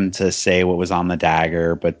get him to say what was on the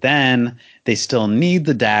dagger, but then they still need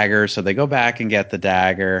the dagger, so they go back and get the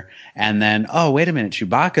dagger, and then, oh, wait a minute,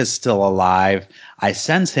 Chewbacca's still alive. I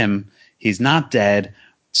sense him. He's not dead,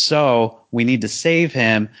 so we need to save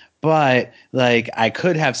him, but, like, I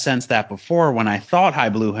could have sensed that before when I thought I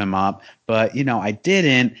blew him up, but, I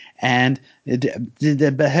didn't, and... Well,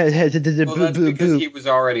 that's because he was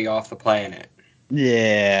already off the planet.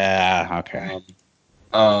 Yeah, okay.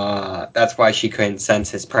 That's why she couldn't sense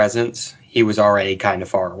his presence. He was already kind of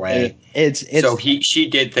far away. So she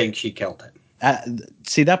did think she killed him.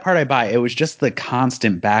 See, that part I buy. It was just the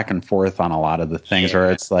constant back and forth on a lot of the things where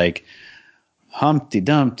it's like Humpty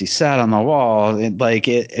Dumpty sat on the wall.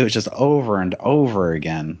 It was just over and over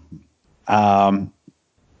again.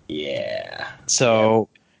 Yeah. So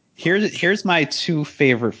here's my 2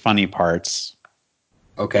 favorite funny parts.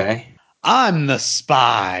 Okay. I'm the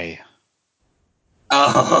spy.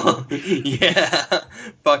 Oh, yeah.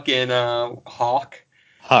 Fucking Hux.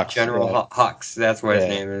 General Hux. That's what his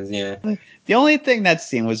name is, yeah. The only thing that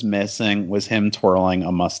scene was missing was him twirling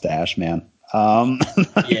a mustache, man. Yeah.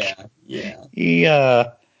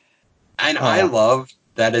 And I loved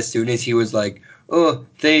that as soon as he was like, oh,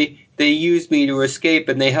 they used me to escape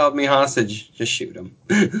and they held me hostage. Just shoot him.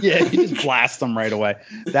 Yeah, you just blast them right away.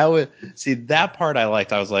 That part I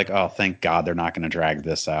liked. I was like, oh, thank God they're not going to drag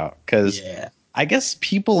this out. Because I guess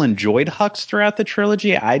people enjoyed Hux throughout the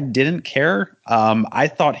trilogy. I didn't care. I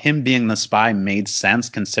thought him being the spy made sense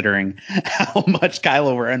considering how much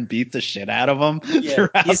Kylo Ren beat the shit out of him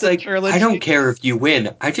throughout He's the like, trilogy. I don't care if you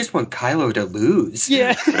win. I just want Kylo to lose.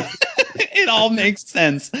 Yeah, it all makes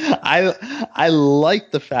sense. I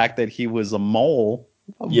like the fact that he was a mole,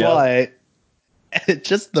 but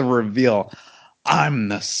just the reveal. I'm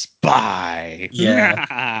the spy. Yeah,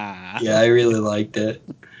 I really liked it.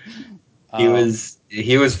 He was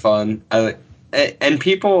fun. And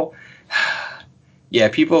people,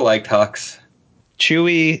 people liked Hux.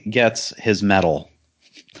 Chewie gets his medal.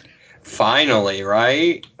 Finally,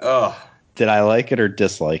 right? Ugh, Did I like it or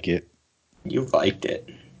dislike it? you liked it.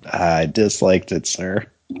 I disliked it, sir.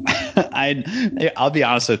 I'll be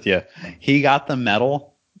honest with you. He got the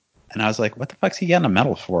medal, and I was like, "What the fuck's he getting a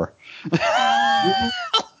medal for?"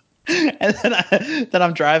 And then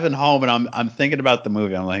I'm driving home, and I'm thinking about the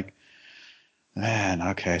movie. I'm like, man,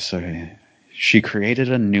 okay, so she created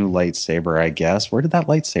a new lightsaber, I guess. Where did that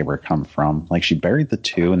lightsaber come from? Like, she buried the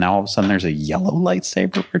two, and now all of a sudden there's a yellow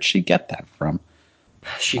lightsaber. Where'd she get that from?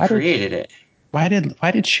 She created it. Why did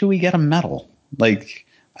Chewie get a medal? Like,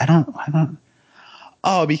 I don't.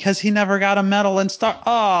 Oh, because he never got a medal in Star.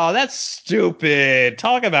 Oh, that's stupid.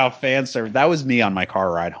 Talk about fan service. That was me on my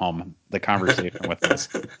car ride home. The conversation with this.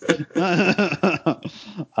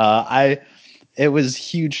 It was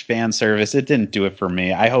huge fan service. It didn't do it for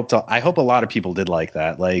me. I hope a lot of people did like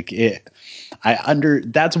that. Like it.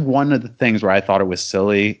 That's one of the things where I thought it was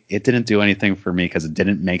silly. It didn't do anything for me because it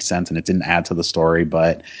didn't make sense and it didn't add to the story.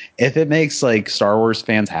 But if it makes like Star Wars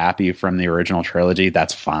fans happy from the original trilogy,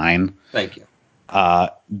 that's fine. Thank you.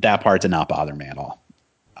 That part did not bother me at all.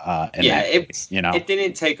 It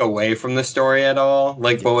didn't take away from the story at all.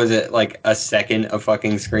 Like, what was it? Like a second of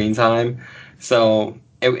fucking screen time. So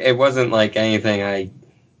it wasn't like anything.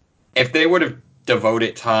 If they would have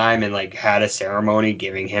devoted time and like had a ceremony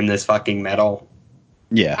giving him this fucking medal,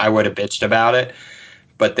 I would have bitched about it.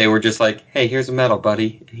 But they were just like, "Hey, here's a medal,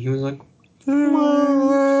 buddy," and he was like,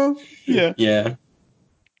 "Yeah."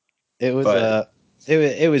 It was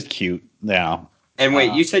it was cute. Yeah. And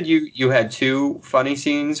wait, you said you had two funny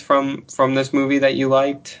scenes from this movie that you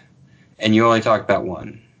liked, and you only talked about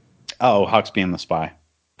one. Oh, Hux being the spy.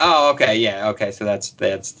 Oh, okay, yeah, okay. So that's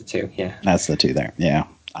the two. Yeah, that's the two there. Yeah.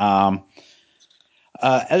 Other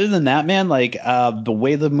than that, man, like the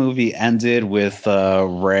way the movie ended with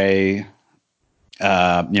Rey,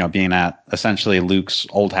 being at essentially Luke's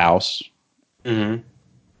old house.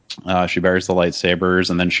 Mm-hmm. She buries the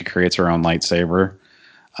lightsabers, and then she creates her own lightsaber.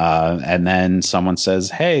 And then someone says,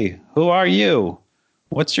 "Hey, who are you?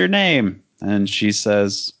 What's your name?" And she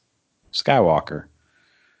says, "Skywalker."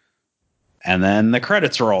 And then the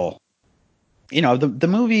credits roll. You know, the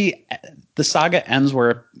movie, the saga ends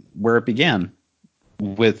where it began.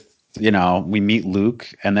 With, we meet Luke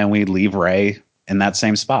and then we leave Rey in that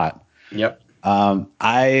same spot. Yep.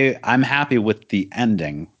 I'm happy with the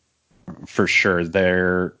ending for sure.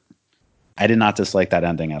 I did not dislike that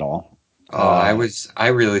ending at all. I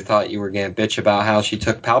really thought you were gonna bitch about how she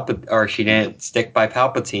took or she didn't stick by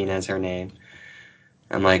Palpatine as her name.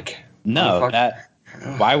 I'm like, no,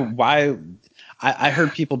 why? I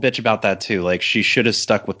heard people bitch about that too. Like, she should have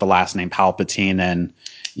stuck with the last name Palpatine and,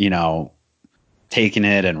 taken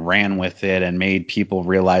it and ran with it and made people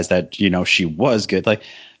realize that, she was good. Like,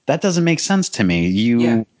 that doesn't make sense to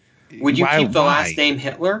me. Would you keep the last name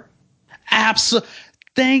Hitler? Absolutely.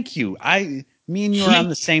 Thank you. Me and you are on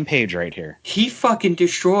the same page right here. He fucking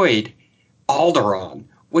destroyed Alderaan,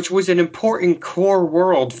 which was an important core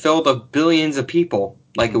world filled of billions of people,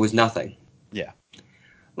 like it was nothing. Yeah.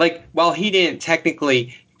 Like, while he didn't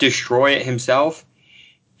technically destroy it himself,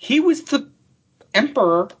 he was the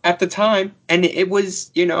emperor at the time, and it was,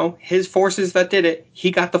 his forces that did it.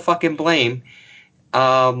 He got the fucking blame.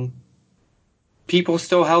 People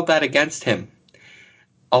still held that against him.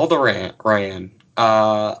 Alderaan,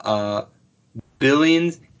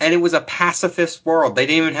 billions, and it was a pacifist world. They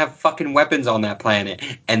didn't even have fucking weapons on that planet,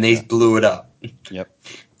 and they blew it up. Yep.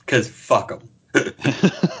 Because fuck them.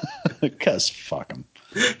 Because fuck them.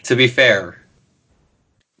 To be fair,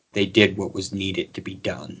 they did what was needed to be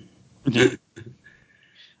done.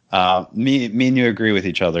 Me and you agree with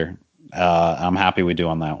each other. I'm happy we do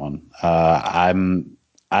on that one. I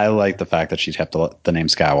like the fact that she kept the name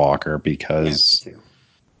Skywalker because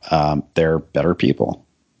they're better people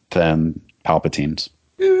than Palpatines.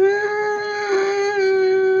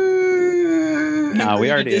 No,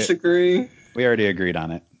 we already disagree. We already agreed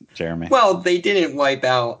on it, Jeremy. Well, they didn't wipe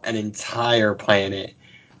out an entire planet.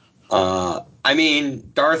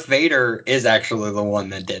 Darth Vader is actually the one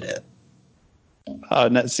that did it. Oh,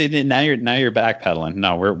 no, see, now you're backpedaling.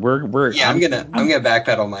 No, we're Yeah, I'm gonna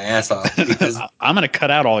backpedal my ass off because I'm gonna cut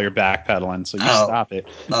out all your backpedaling, so you oh stop it.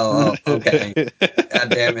 okay. God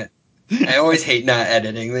damn it. I always hate not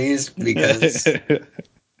editing these because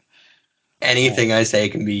anything I say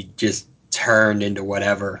can be just turned into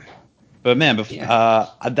whatever. But man, Yeah.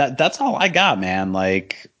 that's all I got, man.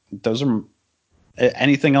 Like those are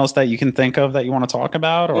anything else that you can think of that you want to talk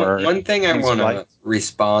about, or One thing I things you want like? to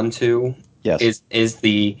respond to Yes. is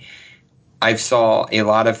the I've saw a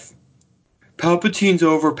lot of Palpatine's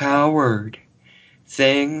overpowered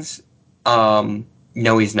things.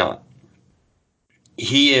 No, he's not.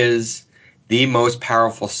 He is the most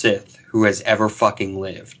powerful Sith who has ever fucking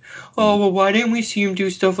lived. Oh, well, why didn't we see him do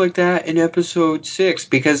stuff like that in episode 6?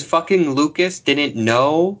 Because fucking Lucas didn't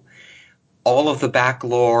know all of the back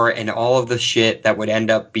lore and all of the shit that would end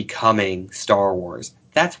up becoming Star Wars.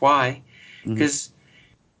 That's why. Mhm. Because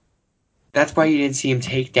that's why you didn't see him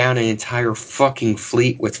take down an entire fucking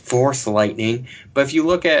fleet with Force lightning. But if you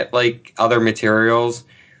look at, like, other materials,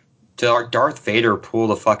 Darth Vader pulled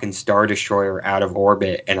a fucking Star Destroyer out of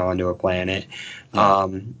orbit and onto a planet. Yeah.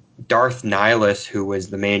 Darth Nihilus, who was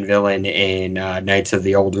the main villain in Knights of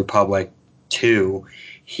the Old Republic 2,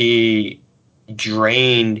 he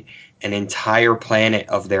drained an entire planet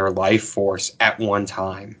of their life force at one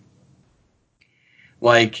time.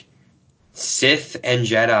 Like, Sith and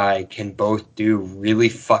Jedi can both do really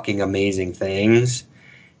fucking amazing things.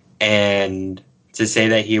 And to say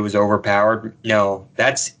that he was overpowered, no,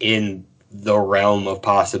 that's in the realm of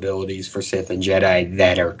possibilities for Sith and Jedi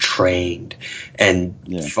that are trained. And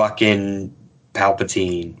fucking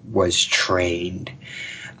Palpatine was trained.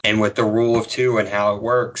 And with the rule of two and how it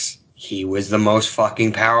works, he was the most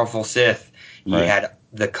fucking powerful Sith. He Right. had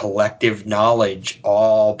the collective knowledge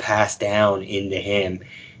all passed down into him.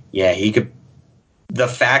 Yeah, he could. The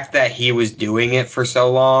fact that he was doing it for so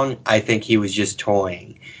long, I think he was just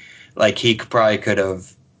toying. Like he probably could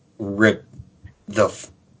have ripped the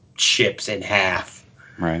ships in half,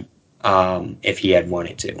 Right. if he had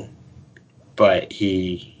wanted to. But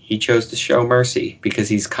he chose to show mercy because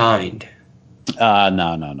he's kind. No.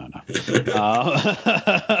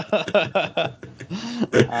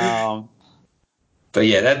 Um, But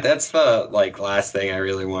yeah, that's the like last thing I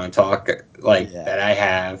really want to talk like yeah. that I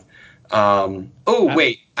have. Oh Uh,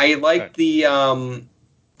 wait, I like the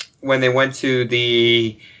when they went to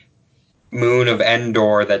the moon of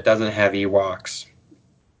Endor that doesn't have Ewoks,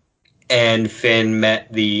 and Finn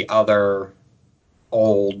met the other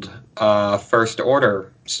old First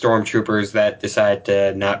Order stormtroopers that decided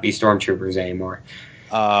to not be stormtroopers anymore.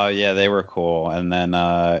 yeah, they were cool. And then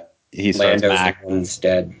he starts Lando's the Mac. one's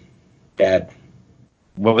dead. Dad.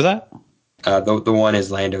 What was that? The one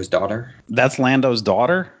is Lando's daughter. That's Lando's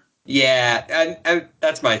daughter. Yeah, and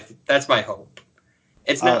that's my hope.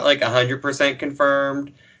 It's not Uh, like 100%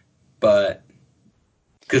 confirmed, but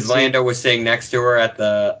because see, Lando was sitting next to her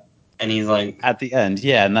and he's like, at the end,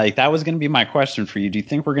 yeah, and like that was going to be my question for you. Do you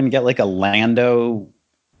think we're going to get like a Lando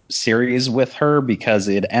series with her, because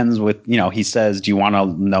it ends with, he says, do you want to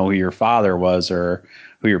know who your father was or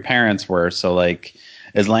who your parents were? So like,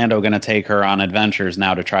 is Lando going to take her on adventures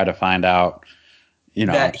now to try to find out,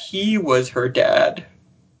 that he was her dad.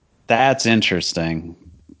 That's interesting.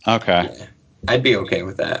 Okay. Yeah, I'd be okay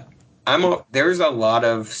with that. There's a lot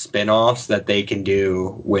of spin-offs that they can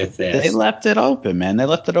do with They this, left it open, man. They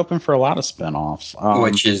left it open for a lot of spinoffs.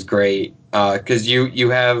 which is great. Because you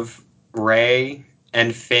have Rey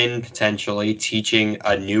and Finn potentially teaching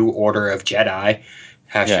a new order of Jedi. Yeah.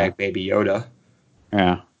 Hashtag Baby Yoda.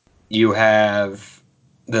 Yeah. You have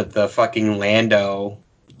the fucking Lando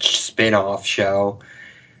spin-off show.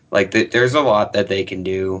 Like there's a lot that they can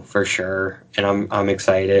do for sure, and I'm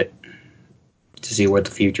excited to see what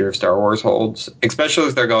the future of Star Wars holds, especially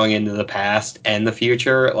as they're going into the past and the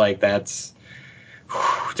future. Like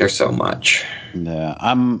there's so much. Yeah.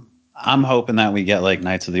 I'm hoping that we get like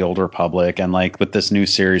Knights of the Old Republic, and like with this new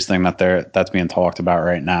series thing that's being talked about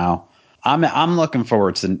right now. I'm looking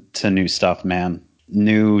forward to new stuff, man.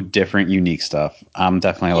 New, different, unique stuff. I'm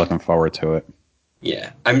definitely looking forward to it.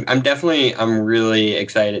 Yeah, I'm really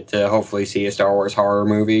excited to hopefully see a Star Wars horror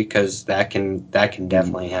movie because that can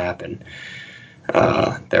definitely happen.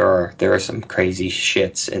 There are some crazy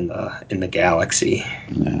shits in the galaxy.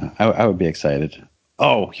 Yeah, I would be excited.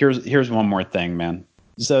 Oh, here's one more thing, man.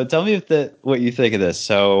 So tell me what you think of this.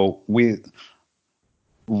 So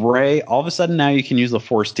Ray, all of a sudden now you can use the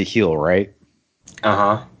Force to heal, right? Uh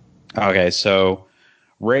huh. Okay, so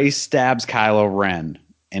Ray stabs Kylo Ren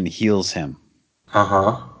and heals him. Uh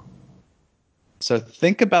huh. So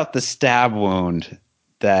think about the stab wound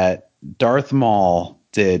that Darth Maul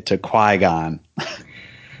did to Qui-Gon.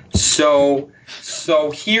 So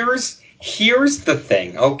here's the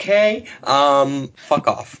thing, okay? Fuck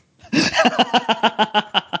off.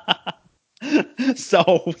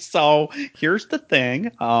 So here's the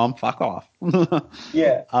thing. Fuck off.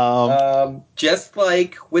 Yeah. Just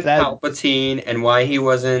like with Palpatine and why he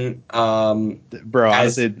wasn't bro,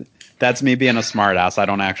 honestly, that's me being a smartass. I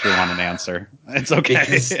don't actually want an answer. It's okay.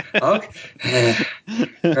 Because,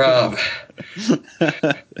 Rob,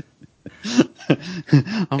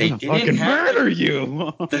 I'm gonna fucking murder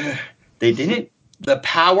you. They didn't. The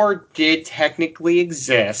power did technically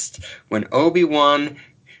exist when Obi-Wan,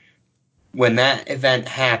 when that event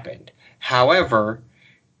happened. However,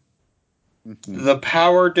 the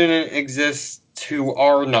power didn't exist to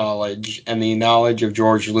our knowledge and the knowledge of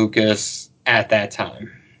George Lucas at that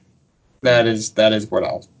time. That is what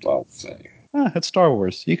I'll say. It's Star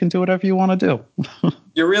Wars. You can do whatever you want to do.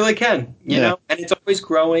 You really can, you know, and it's always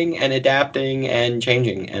growing and adapting and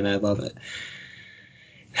changing, and I love it.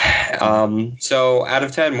 So out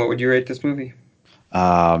of 10, what would you rate this movie?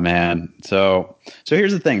 Oh man. So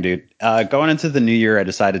here's the thing, dude. Going into the new year, I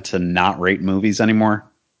decided to not rate movies anymore.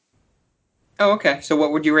 Oh, okay. So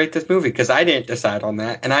what would you rate this movie? Because I didn't decide on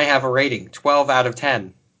that, and I have a rating, 12 out of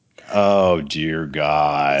 10. Oh dear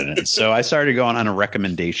God. So I started going on a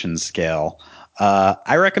recommendation scale.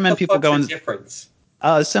 I recommend people go in. Difference.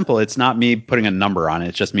 Simple. It's not me putting a number on it.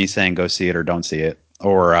 It's just me saying go see it or don't see it,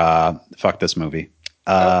 or fuck this movie.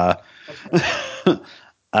 So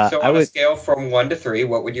on a scale from 1 to 3,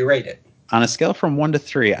 what would you rate it? On a scale from 1 to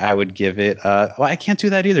 3, I would give it. Well, I can't do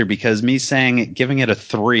that either because me saying giving it a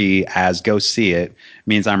 3 as go see it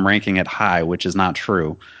means I'm ranking it high, which is not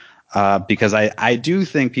true. Because I do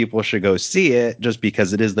think people should go see it just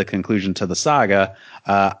because it is the conclusion to the saga.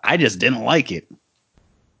 I just didn't like it.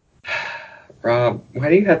 Rob, why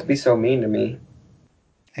do you have to be so mean to me?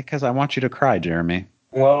 Because I want you to cry, Jeremy.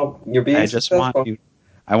 Well, you're being successful.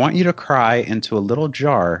 I want you to cry into a little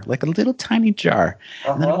jar, like a little tiny jar.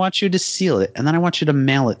 And then I want you to seal it. And then I want you to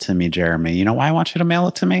mail it to me, Jeremy. You know why I want you to mail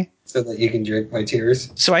it to me? So that you can drink my tears?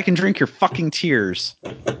 So I can drink your fucking tears.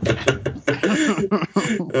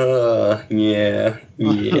 Yeah.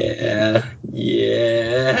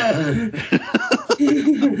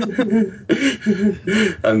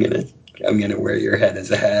 I'm gonna wear your head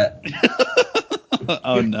as a hat.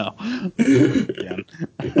 Oh no.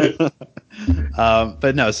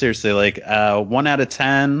 But no, seriously, like 1 out of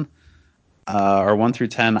 10 or 1 through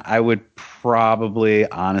 10, I would probably,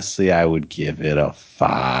 honestly, I would give it a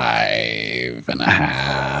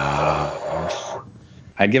 5.5.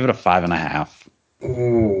 I'd give it a 5.5.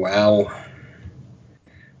 Ooh,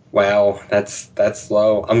 wow, that's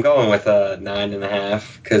low. I'm going with a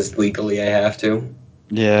 9.5 because legally I have to.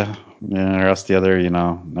 Yeah, or else the other,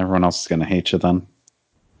 everyone else is gonna hate you then.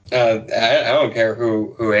 I don't care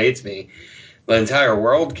who hates me. The entire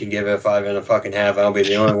world can give it a 5.5. I'll be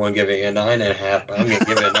the only one giving it a 9.5, but I'm gonna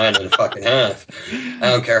give it a 9.5. I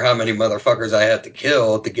don't care how many motherfuckers I have to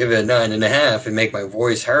kill to give it a 9.5 and make my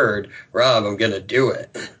voice heard. Rob, I'm gonna do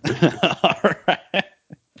it. All right.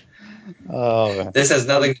 Oh, this has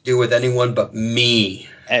nothing to do with anyone but me.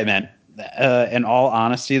 Hey, man. In all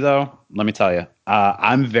honesty, though, let me tell you,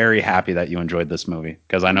 I'm very happy that you enjoyed this movie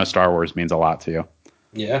because I know Star Wars means a lot to you.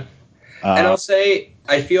 Yeah. And I'll say,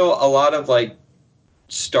 I feel a lot of, like,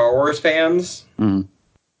 Star Wars fans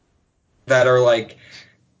that are, like,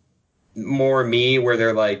 more me, where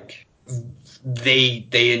they're, like, they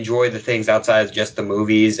enjoy the things outside of just the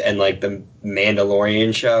movies and, like, the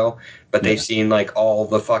Mandalorian show, but they've seen, like, all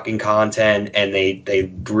the fucking content and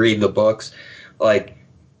they read the books. Like,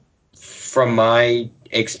 from my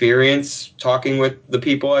experience talking with the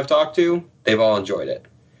people I've talked to, they've all enjoyed it.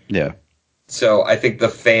 Yeah. So I think the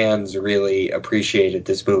fans really appreciated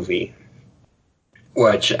this movie,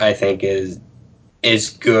 which I think is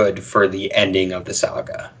good for the ending of the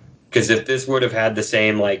saga. Because if this would have had the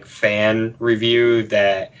same like fan review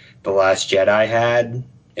that The Last Jedi had,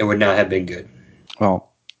 it would not have been good.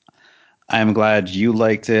 Well, I am glad you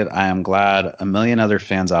liked it. I am glad a million other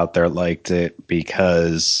fans out there liked it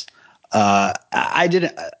because I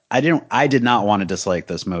did not want to dislike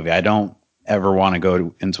this movie. I don't ever want to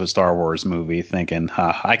go into a Star Wars movie thinking,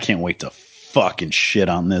 I can't wait to fucking shit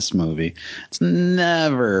on this movie. It's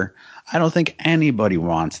never. I don't think anybody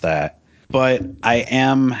wants that. But I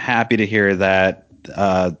am happy to hear that,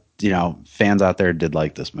 fans out there did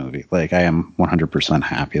like this movie. Like, I am 100%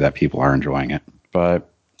 happy that people are enjoying it. But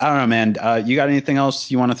I don't know, man. You got anything else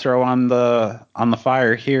you want to throw on the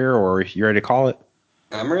fire here, or you ready to call it?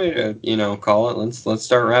 I'm ready to, call it. Let's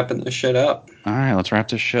start wrapping this shit up. All right, let's wrap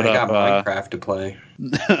this shit up. I got Minecraft to play.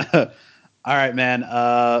 All right, man.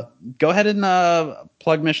 Go ahead and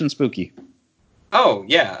plug Mission Spooky. Oh,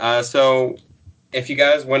 yeah. So if you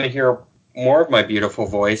guys want to hear more of my beautiful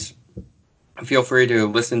voice, feel free to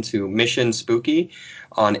listen to Mission Spooky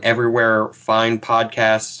on everywhere fine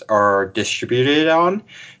podcasts are distributed on.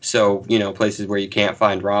 So, places where you can't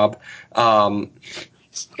find Rob.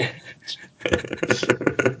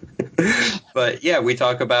 But yeah, we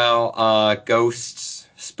talk about ghosts,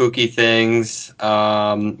 spooky things.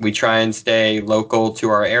 We try and stay local to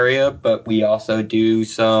our area, but we also do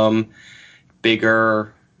some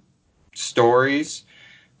bigger stories.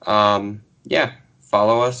 Yeah,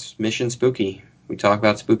 follow us, Mission Spooky. We talk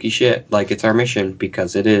about spooky shit like it's our mission,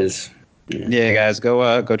 because it is. Yeah, guys,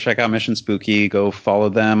 go check out Mission Spooky. Go follow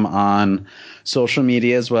them on social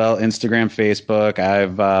media as well, Instagram, Facebook.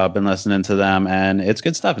 I've been listening to them, and it's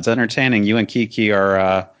good stuff. It's entertaining. You and Kiki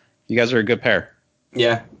are you guys are a good pair.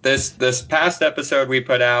 Yeah, this past episode we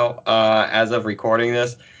put out, as of recording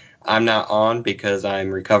this, I'm not on because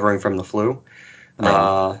I'm recovering from the flu.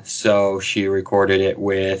 Right. So she recorded it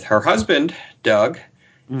with her husband, Doug,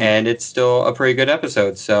 and it's still a pretty good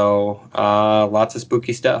episode. So lots of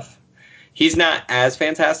spooky stuff. He's not as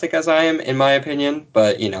fantastic as I am, in my opinion,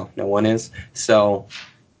 but no one is. So,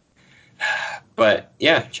 but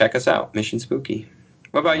yeah, check us out, Mission Spooky.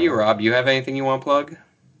 What about you, Rob? You have anything you want to plug?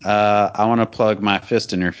 I want to plug my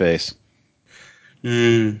fist in your face.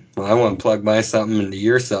 Well, I want to plug my something into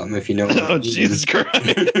your something, if you know what I mean. Oh, Jesus Christ.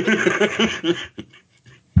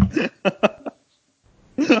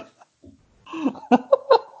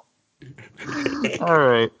 All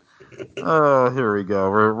right. Here we go.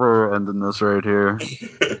 We're ending this right here.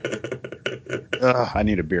 I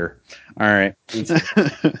need a beer. All right.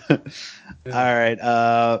 All right.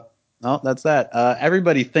 Well, that's that.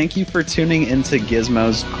 Everybody, thank you for tuning into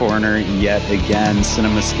Gizmo's Corner yet again.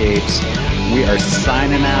 CinemaScapes. We are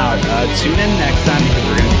signing out. Tune in next time because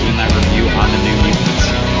we're going to be doing that review on the New Mutants.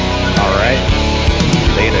 All right.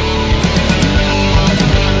 Later.